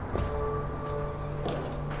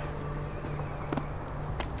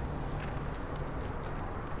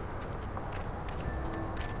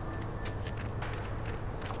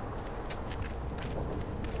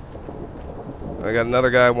 I got another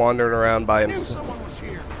guy wandering around by himself. Someone was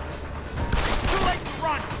here. Too late to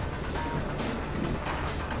run.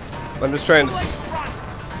 I'm just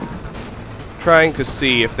trying to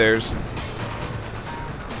see if there's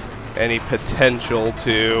any potential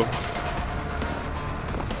to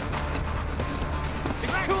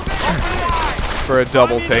for a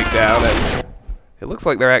double takedown, and it looks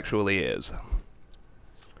like there actually is.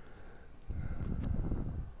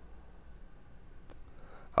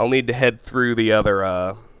 I'll need to head through the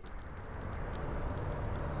other,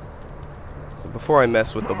 so before I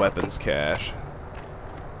mess with the weapons cache,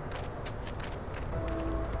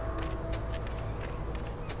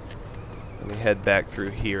 let me head back through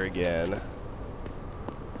here again.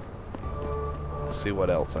 Let's see what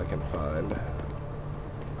else I can find.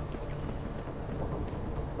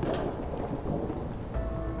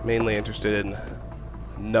 Mainly interested in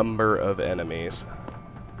number of enemies.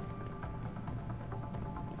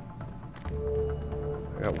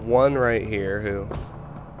 I got one right here who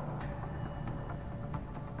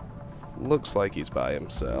looks like he's by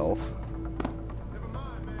himself.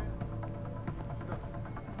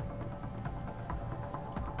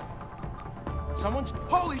 Someone's...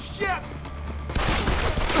 Holy shit!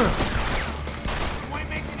 You ain't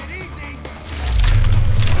making it easy.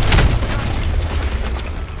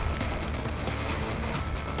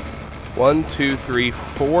 1, 2, 3,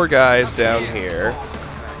 4 guys down here.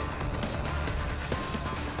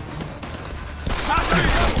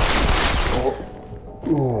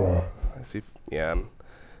 I see. Yeah, I'm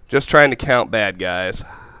just trying to count bad guys.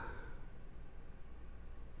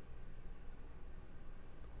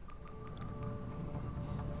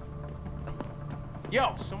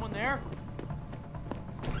 Yo, someone there?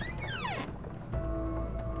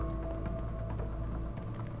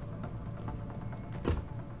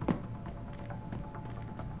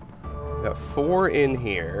 Got 4 in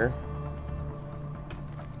here.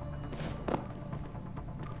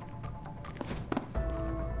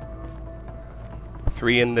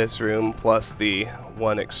 Three in this room, plus the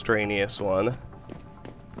one extraneous one.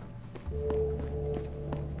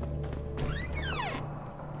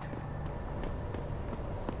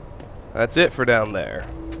 That's it for down there.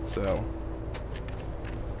 So,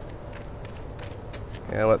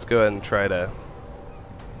 yeah, let's go ahead and try to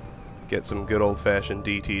get some good old-fashioned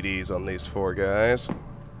DTDs on these 4 guys.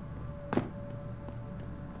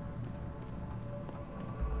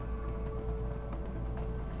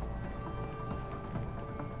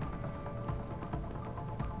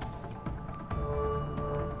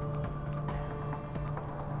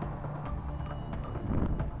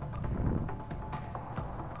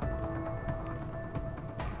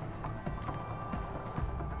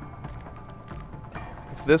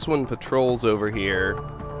 if this one patrols over here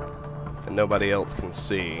and nobody else can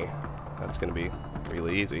see, that's going to be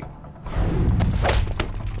really easy.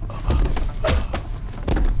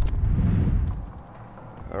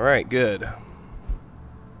 Alright, good.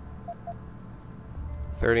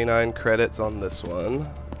 39 credits on this one.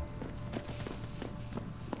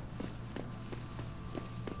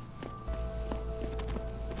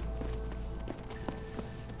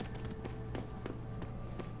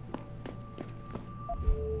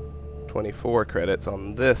 $24 credits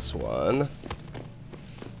on this one.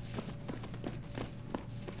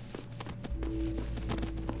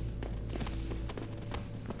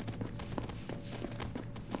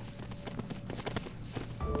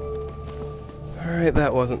 Alright,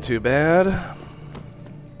 that wasn't too bad.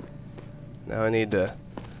 Now I need to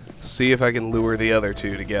see if I can lure the other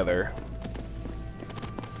two together.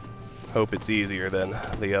 Hope it's easier than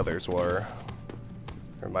the others were.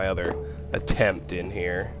 Or my other attempt in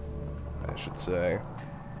here, I should say.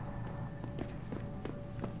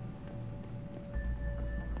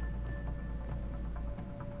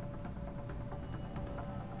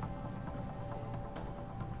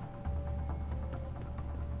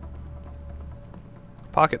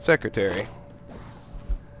 Pocket Secretary.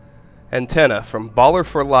 Antenna from Baller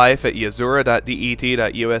for Life at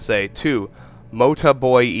yazura.det.usa to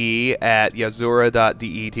Motaboy at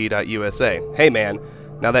yazura.det.usa. Hey man,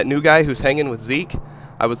 now that new guy who's hanging with Zeke?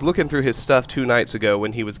 I was looking through his stuff 2 nights ago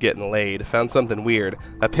when he was getting laid. Found something weird.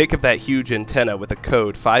 A pic of that huge antenna with a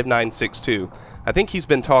code 5962. I think he's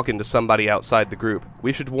been talking to somebody outside the group.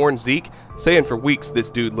 We should warn Zeke? Saying for weeks this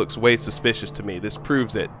dude looks way suspicious to me. This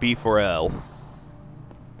proves it. B4L.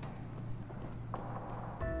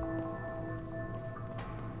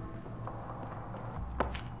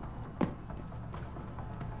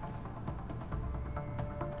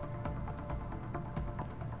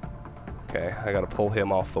 Okay, I gotta pull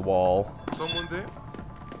him off the wall. Someone there?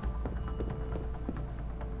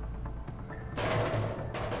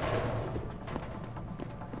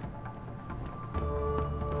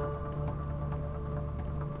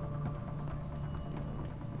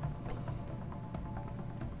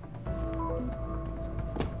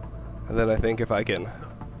 And then I think if I can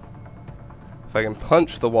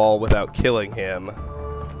punch the wall without killing him,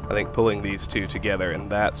 I think pulling these two together in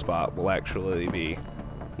that spot will actually be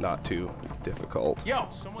not too difficult. Yo,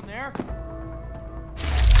 someone there?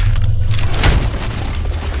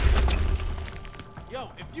 Yo,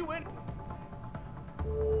 if you in...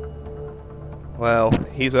 Well,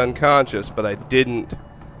 he's unconscious, but I didn't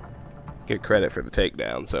get credit for the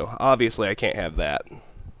takedown, so obviously I can't have that.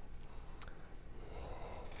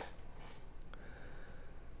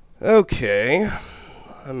 Okay.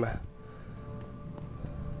 I'm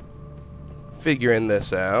figuring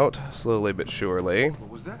this out, slowly but surely. What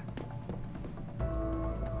was that?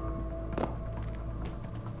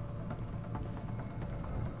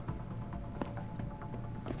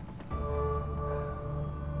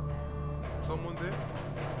 Someone there?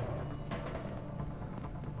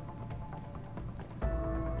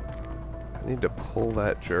 I need to pull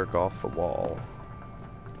that jerk off the wall.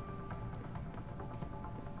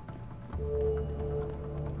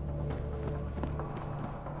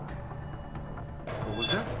 What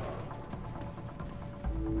was that?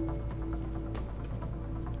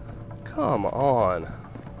 Come on.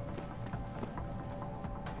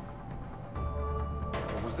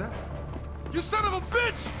 What was that? You son of a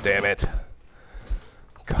bitch! Damn it.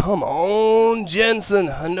 Come on, Jensen.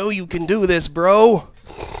 I know you can do this, bro.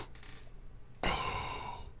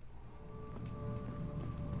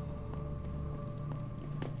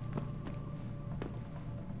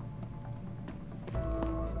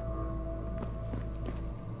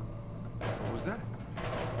 What was that?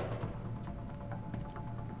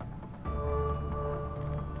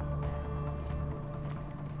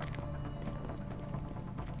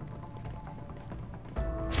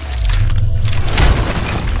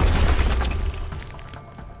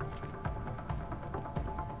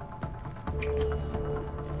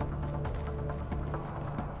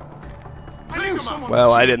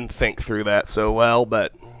 Well, I didn't think through that so well,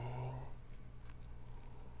 but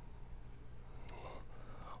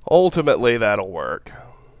ultimately that'll work.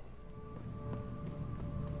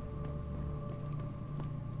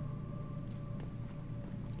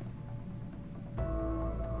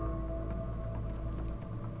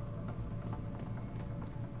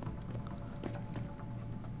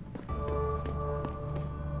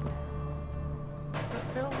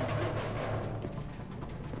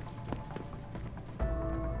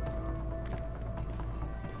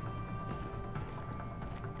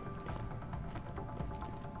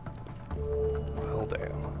 Well, damn.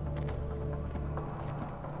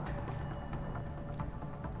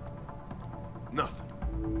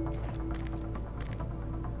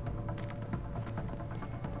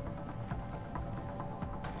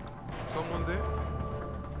 Someone there?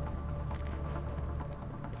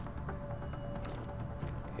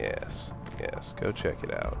 Yes, yes, go check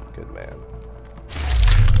it out. Good man.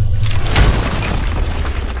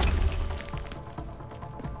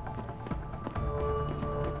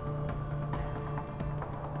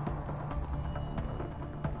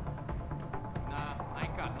 Nah, I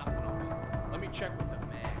ain't got nothing on me. Let me check with the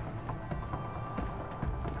man.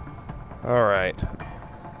 Alright.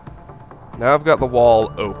 Now I've got the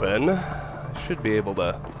wall open. I should be able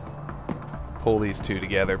to pull these two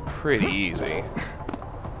together pretty easy.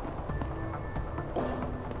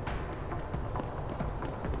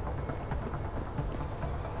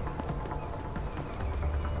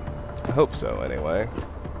 I hope so, anyway.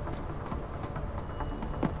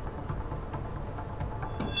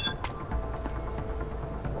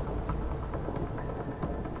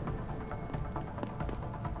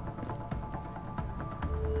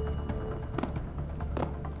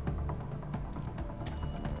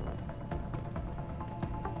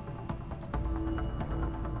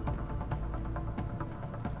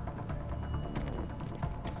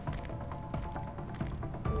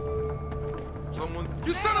 Someone.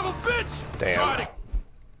 You son of a bitch! Damn.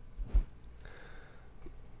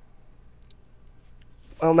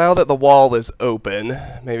 Well, now that the wall is open,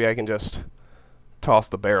 maybe I can just toss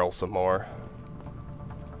the barrel some more.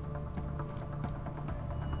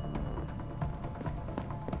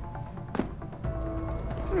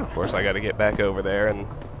 Of course, I gotta get back over there and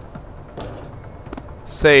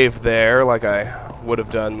save there like I would have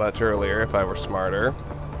done much earlier if I were smarter.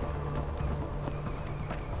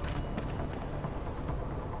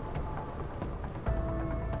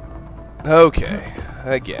 Okay,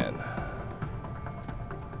 again.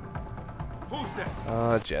 Who's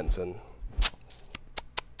that? Jensen.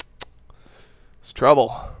 It's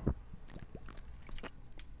trouble.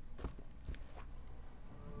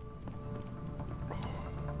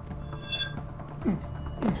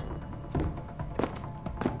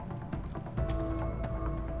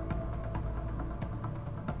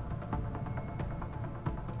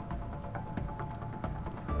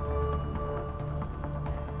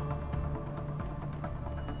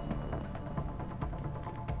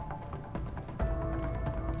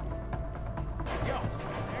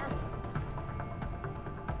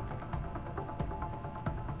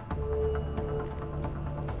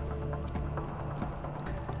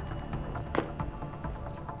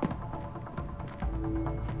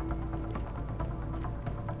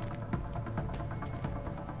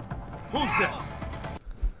 Who's that?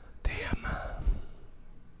 Damn.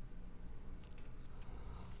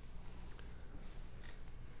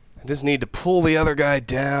 I just need to pull the other guy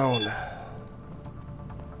down.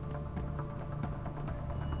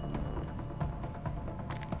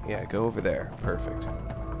 Yeah, go over there. Perfect.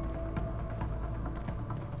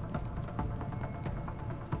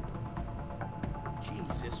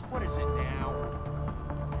 Jesus, what is it now?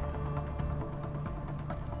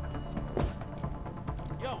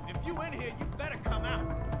 Yo, if you in here, you better come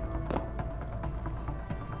out.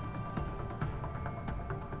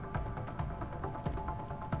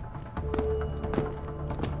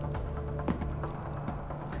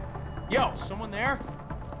 Yo, someone there?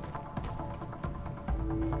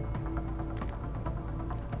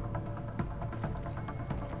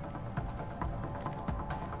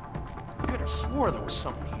 I could have swore there was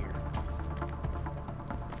something here.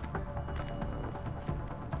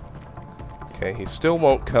 Okay, he still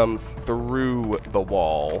won't come through the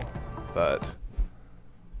wall, but...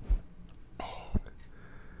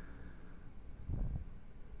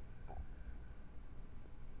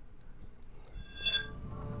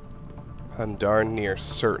 I'm darn near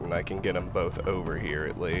certain I can get them both over here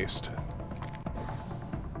at least.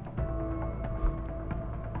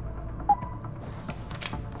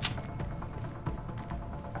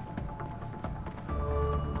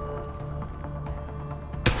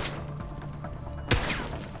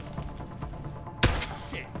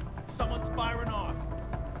 Shit, someone's firing off.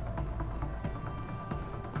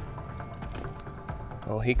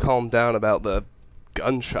 Well, he calmed down about the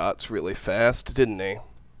gunshots really fast, didn't he?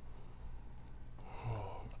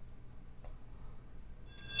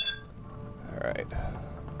 Alright.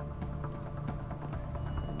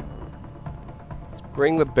 Let's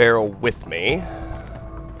bring the barrel with me.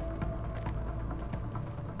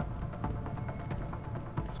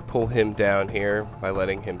 Let's pull him down here by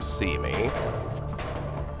letting him see me.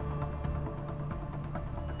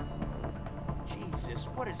 Jesus,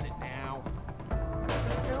 what is it now?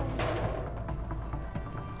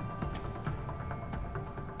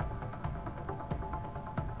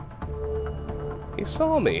 He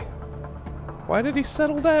saw me. Why did he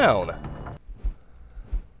settle down?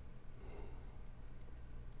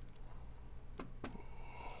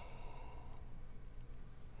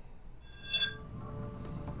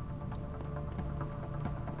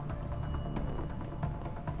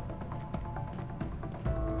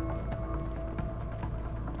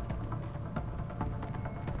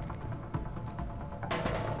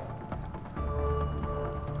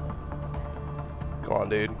 Come on,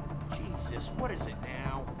 dude. Jesus, what is it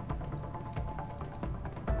now?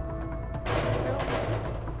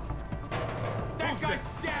 That guy's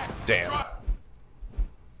dead! Damn.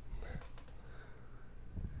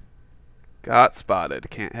 Got spotted.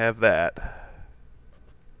 Can't have that.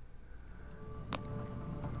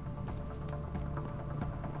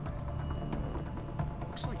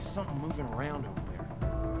 Looks like something moving around over there.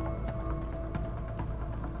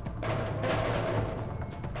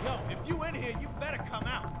 Yo, if you in here, you better come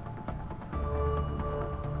out.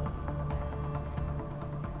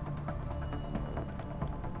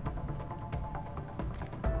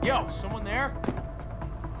 Yo, someone there?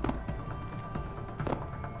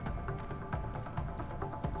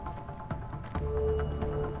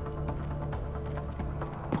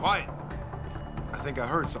 Quiet. I think I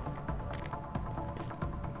heard something.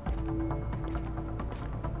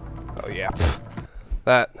 Oh yeah.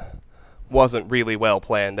 That wasn't really well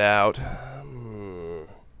planned out.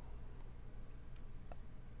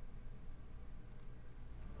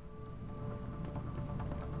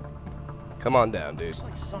 Come on down, dude. Looks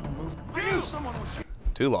like something moved. I knew someone was here.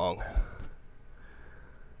 Too long.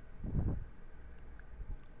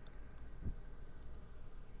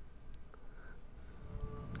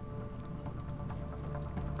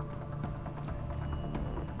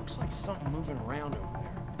 Looks like something moving around over there.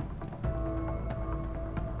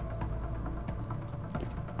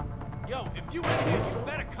 Yo, if you in here, you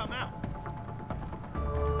better come out.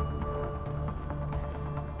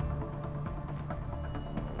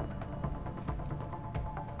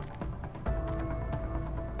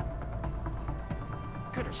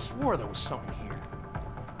 Could have swore there was something here.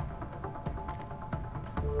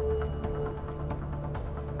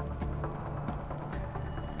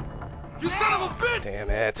 You son of a bitch! Damn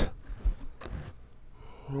it.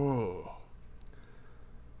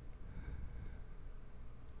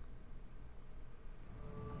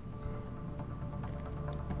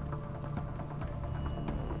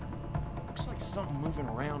 Looks like something moving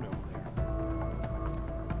around over there.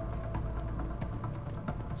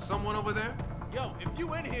 Someone over there? Yo, if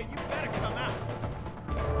you in here, you better come out.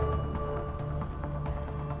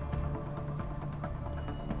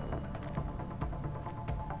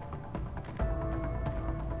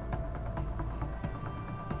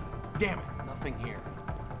 Damn it, nothing here.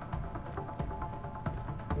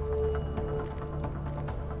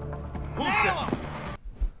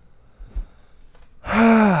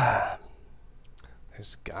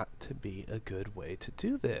 There's got to be a good way to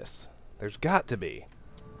do this. There's got to be.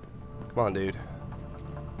 Come on, dude.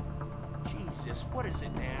 Jesus, what is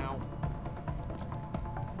it now?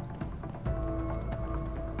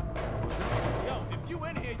 Yo, if you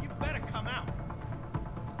in here, you better come out.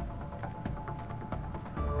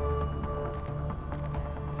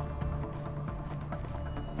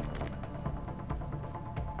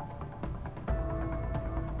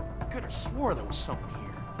 Could have swore there was something here.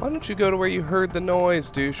 Why don't you go to where you heard the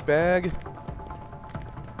noise, douchebag?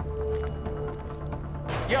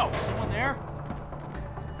 Yo, someone there?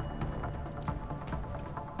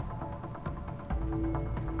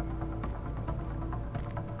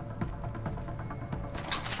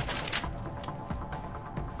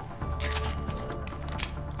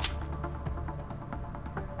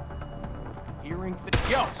 Hearing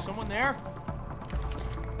Yo, someone there?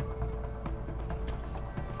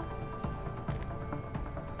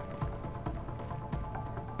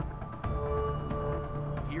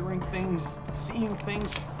 Hearing things, seeing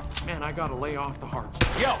things. Man, I gotta lay off the hearts.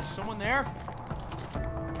 Yo, someone there?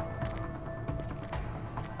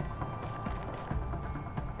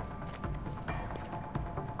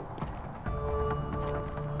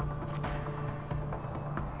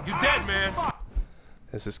 You dead, man.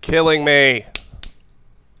 This is killing me.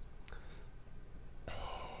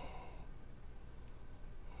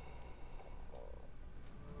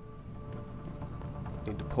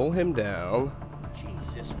 Need to pull him down.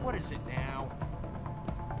 Jesus, what is it now?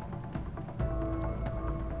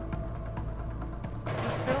 What the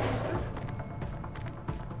hell is that?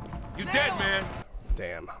 You dead, man.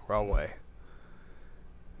 Damn, wrong way.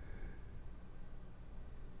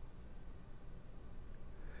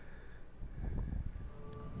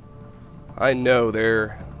 I know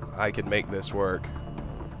I could make this work.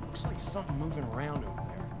 Looks like something moving around over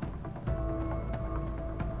there.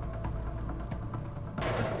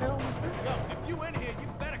 What the hell was that? Yo, if you in here, you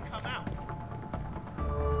better come out.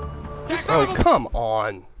 Oh, come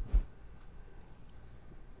on.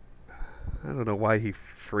 I don't know why he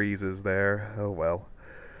freezes there. Oh well.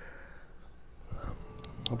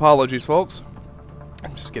 Apologies, folks.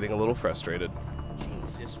 I'm just getting a little frustrated.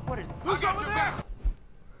 Jesus, what is... Who's over there?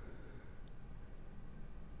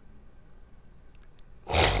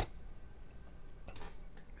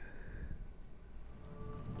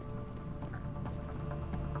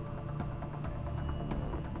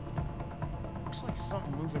 Looks like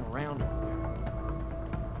something moving around over there.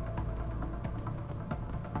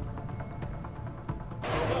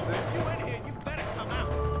 Yo, if you in here, you better come out.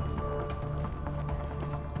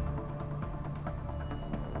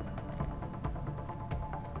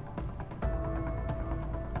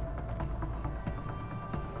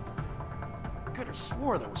 Could have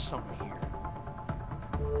swore there was something here.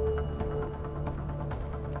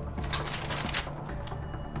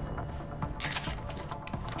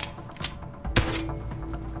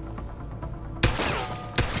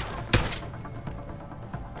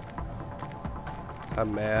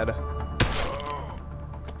 I'm mad.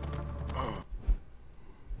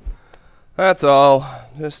 That's all.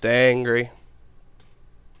 Just angry.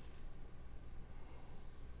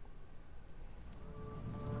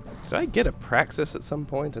 Did I get a praxis at some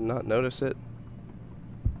point and not notice it?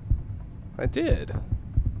 I did.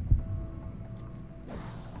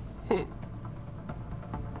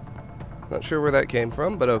 Not sure where that came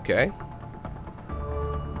from, but okay.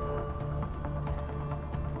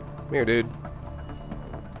 Come here, dude.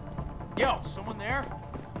 Yo, someone there?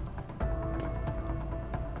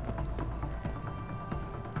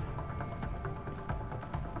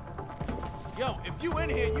 Yo, if you in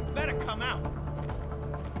here, you better come out.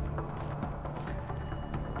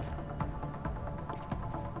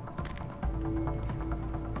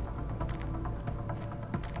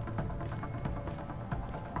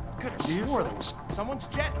 Could have swore there was... Someone's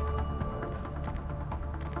jetting.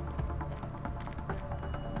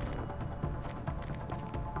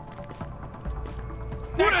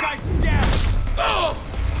 That guy's dead. Oh!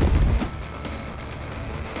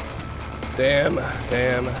 Damn,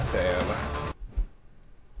 damn, damn.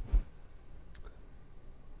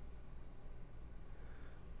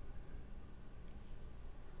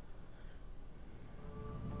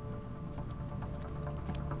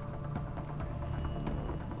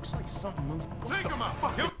 Looks like something moved... Take him out.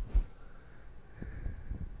 Fuck him.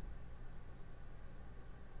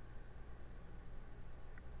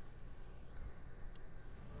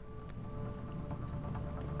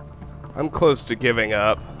 I'm close to giving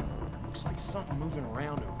up. Looks like something moving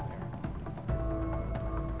around over there.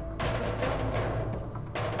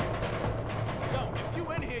 Yo, if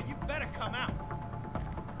you in here, you better come out.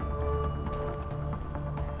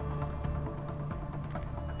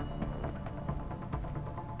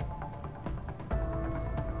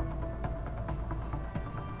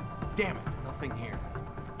 Damn it, nothing here.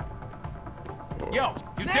 Yo,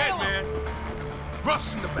 You dead, man.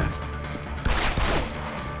 Rushing the bastard.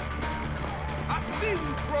 I see you,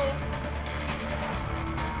 bro.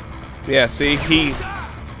 Yeah, see, he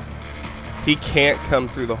can't come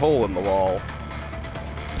through the hole in the wall.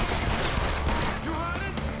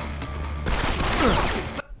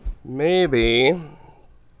 Maybe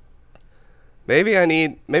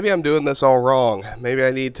I'm doing this all wrong. Maybe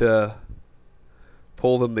I need to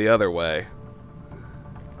pull them the other way.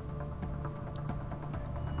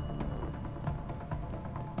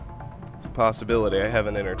 It's a possibility I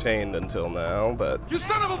haven't entertained until now, but... You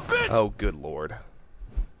son of a bitch! Oh, good lord.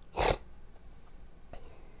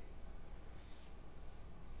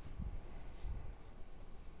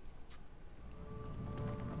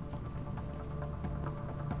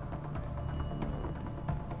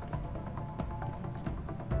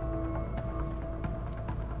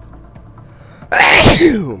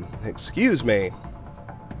 Excuse me.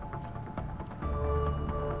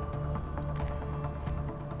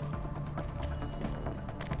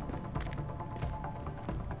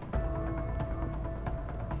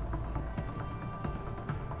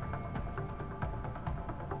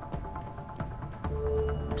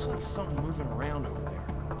 Looks like something moving around over there.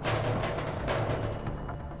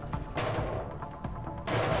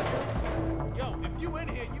 Yo, if you in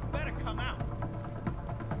here, you better come out.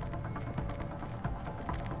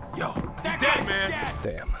 Yo, you dead, man.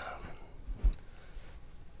 Damn.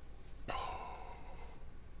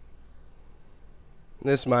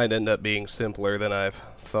 This might end up being simpler than I've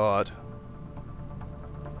thought.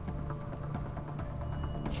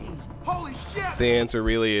 Jeez. Holy shit! The answer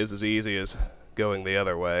really is as easy as going the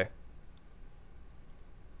other way.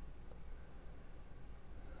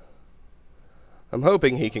 I'm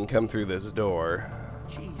hoping he can come through this door.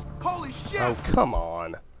 Jeez. Holy shit! Oh, come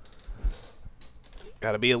on.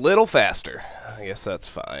 Gotta be a little faster. I guess that's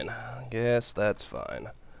fine.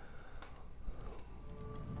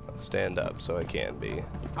 Let's stand up so I can be.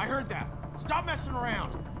 I heard that. Stop messing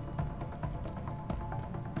around.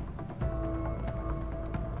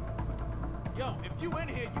 Yo, if you in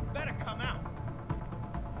here, you better come out.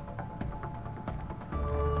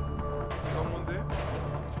 Someone there?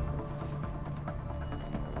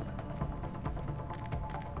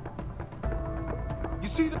 You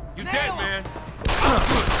see the... You're dead, man.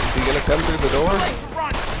 Is he gonna come through the door?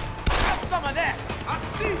 Run! Have some of this! I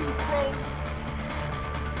see you, bro!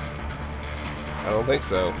 I don't think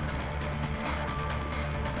so.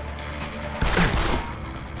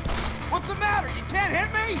 What's the matter? You can't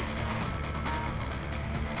hit me?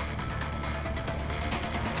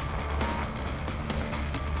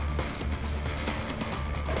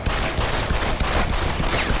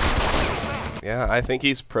 Yeah, I think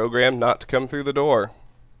he's programmed not to come through the door.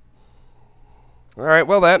 Alright,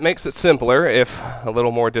 well that makes it simpler, if a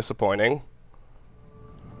little more disappointing.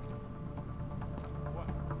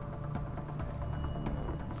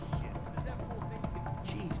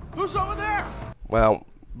 Who's over there? Well,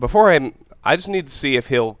 before I just need to see if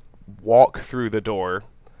he'll walk through the door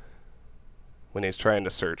when he's trying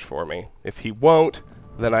to search for me. If he won't,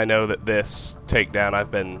 then I know that this takedown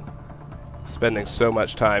I've been spending so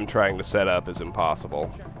much time trying to set up is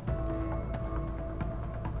impossible.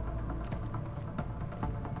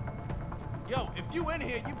 Yo, if you in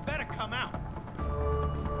here, you better come out.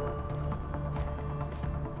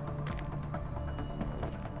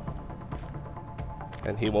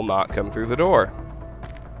 And he will not come through the door.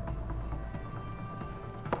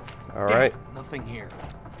 Alright. Nothing here.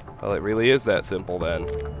 Well, it really is that simple then.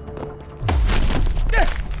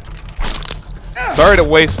 Sorry to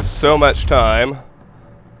waste so much time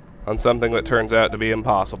on something that turns out to be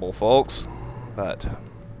impossible, folks. But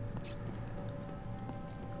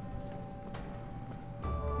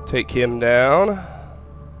take him down.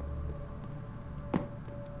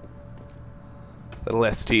 Little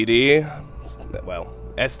STD. Well,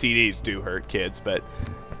 STDs do hurt kids, but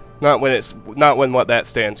not when what that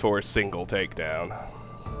stands for is single takedown.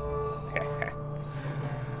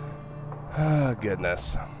 Oh,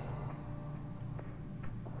 goodness.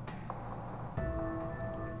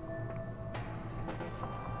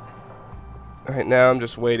 Alright, now I'm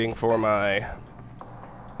just waiting for my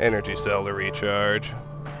energy cell to recharge.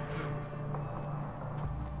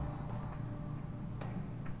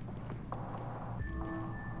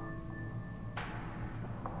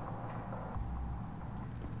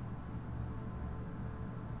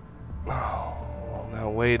 Oh, well, now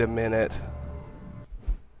wait a minute.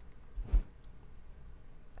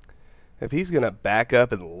 If he's gonna back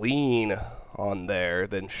up and lean on there,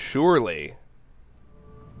 then surely...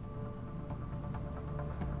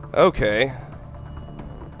 Okay.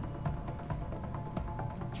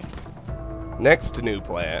 Next new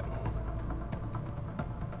plant.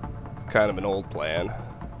 Kind of an old plan.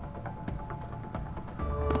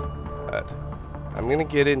 But I'm gonna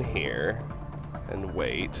get in here and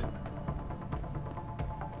wait.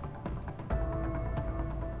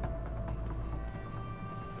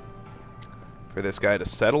 For this guy to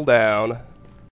settle down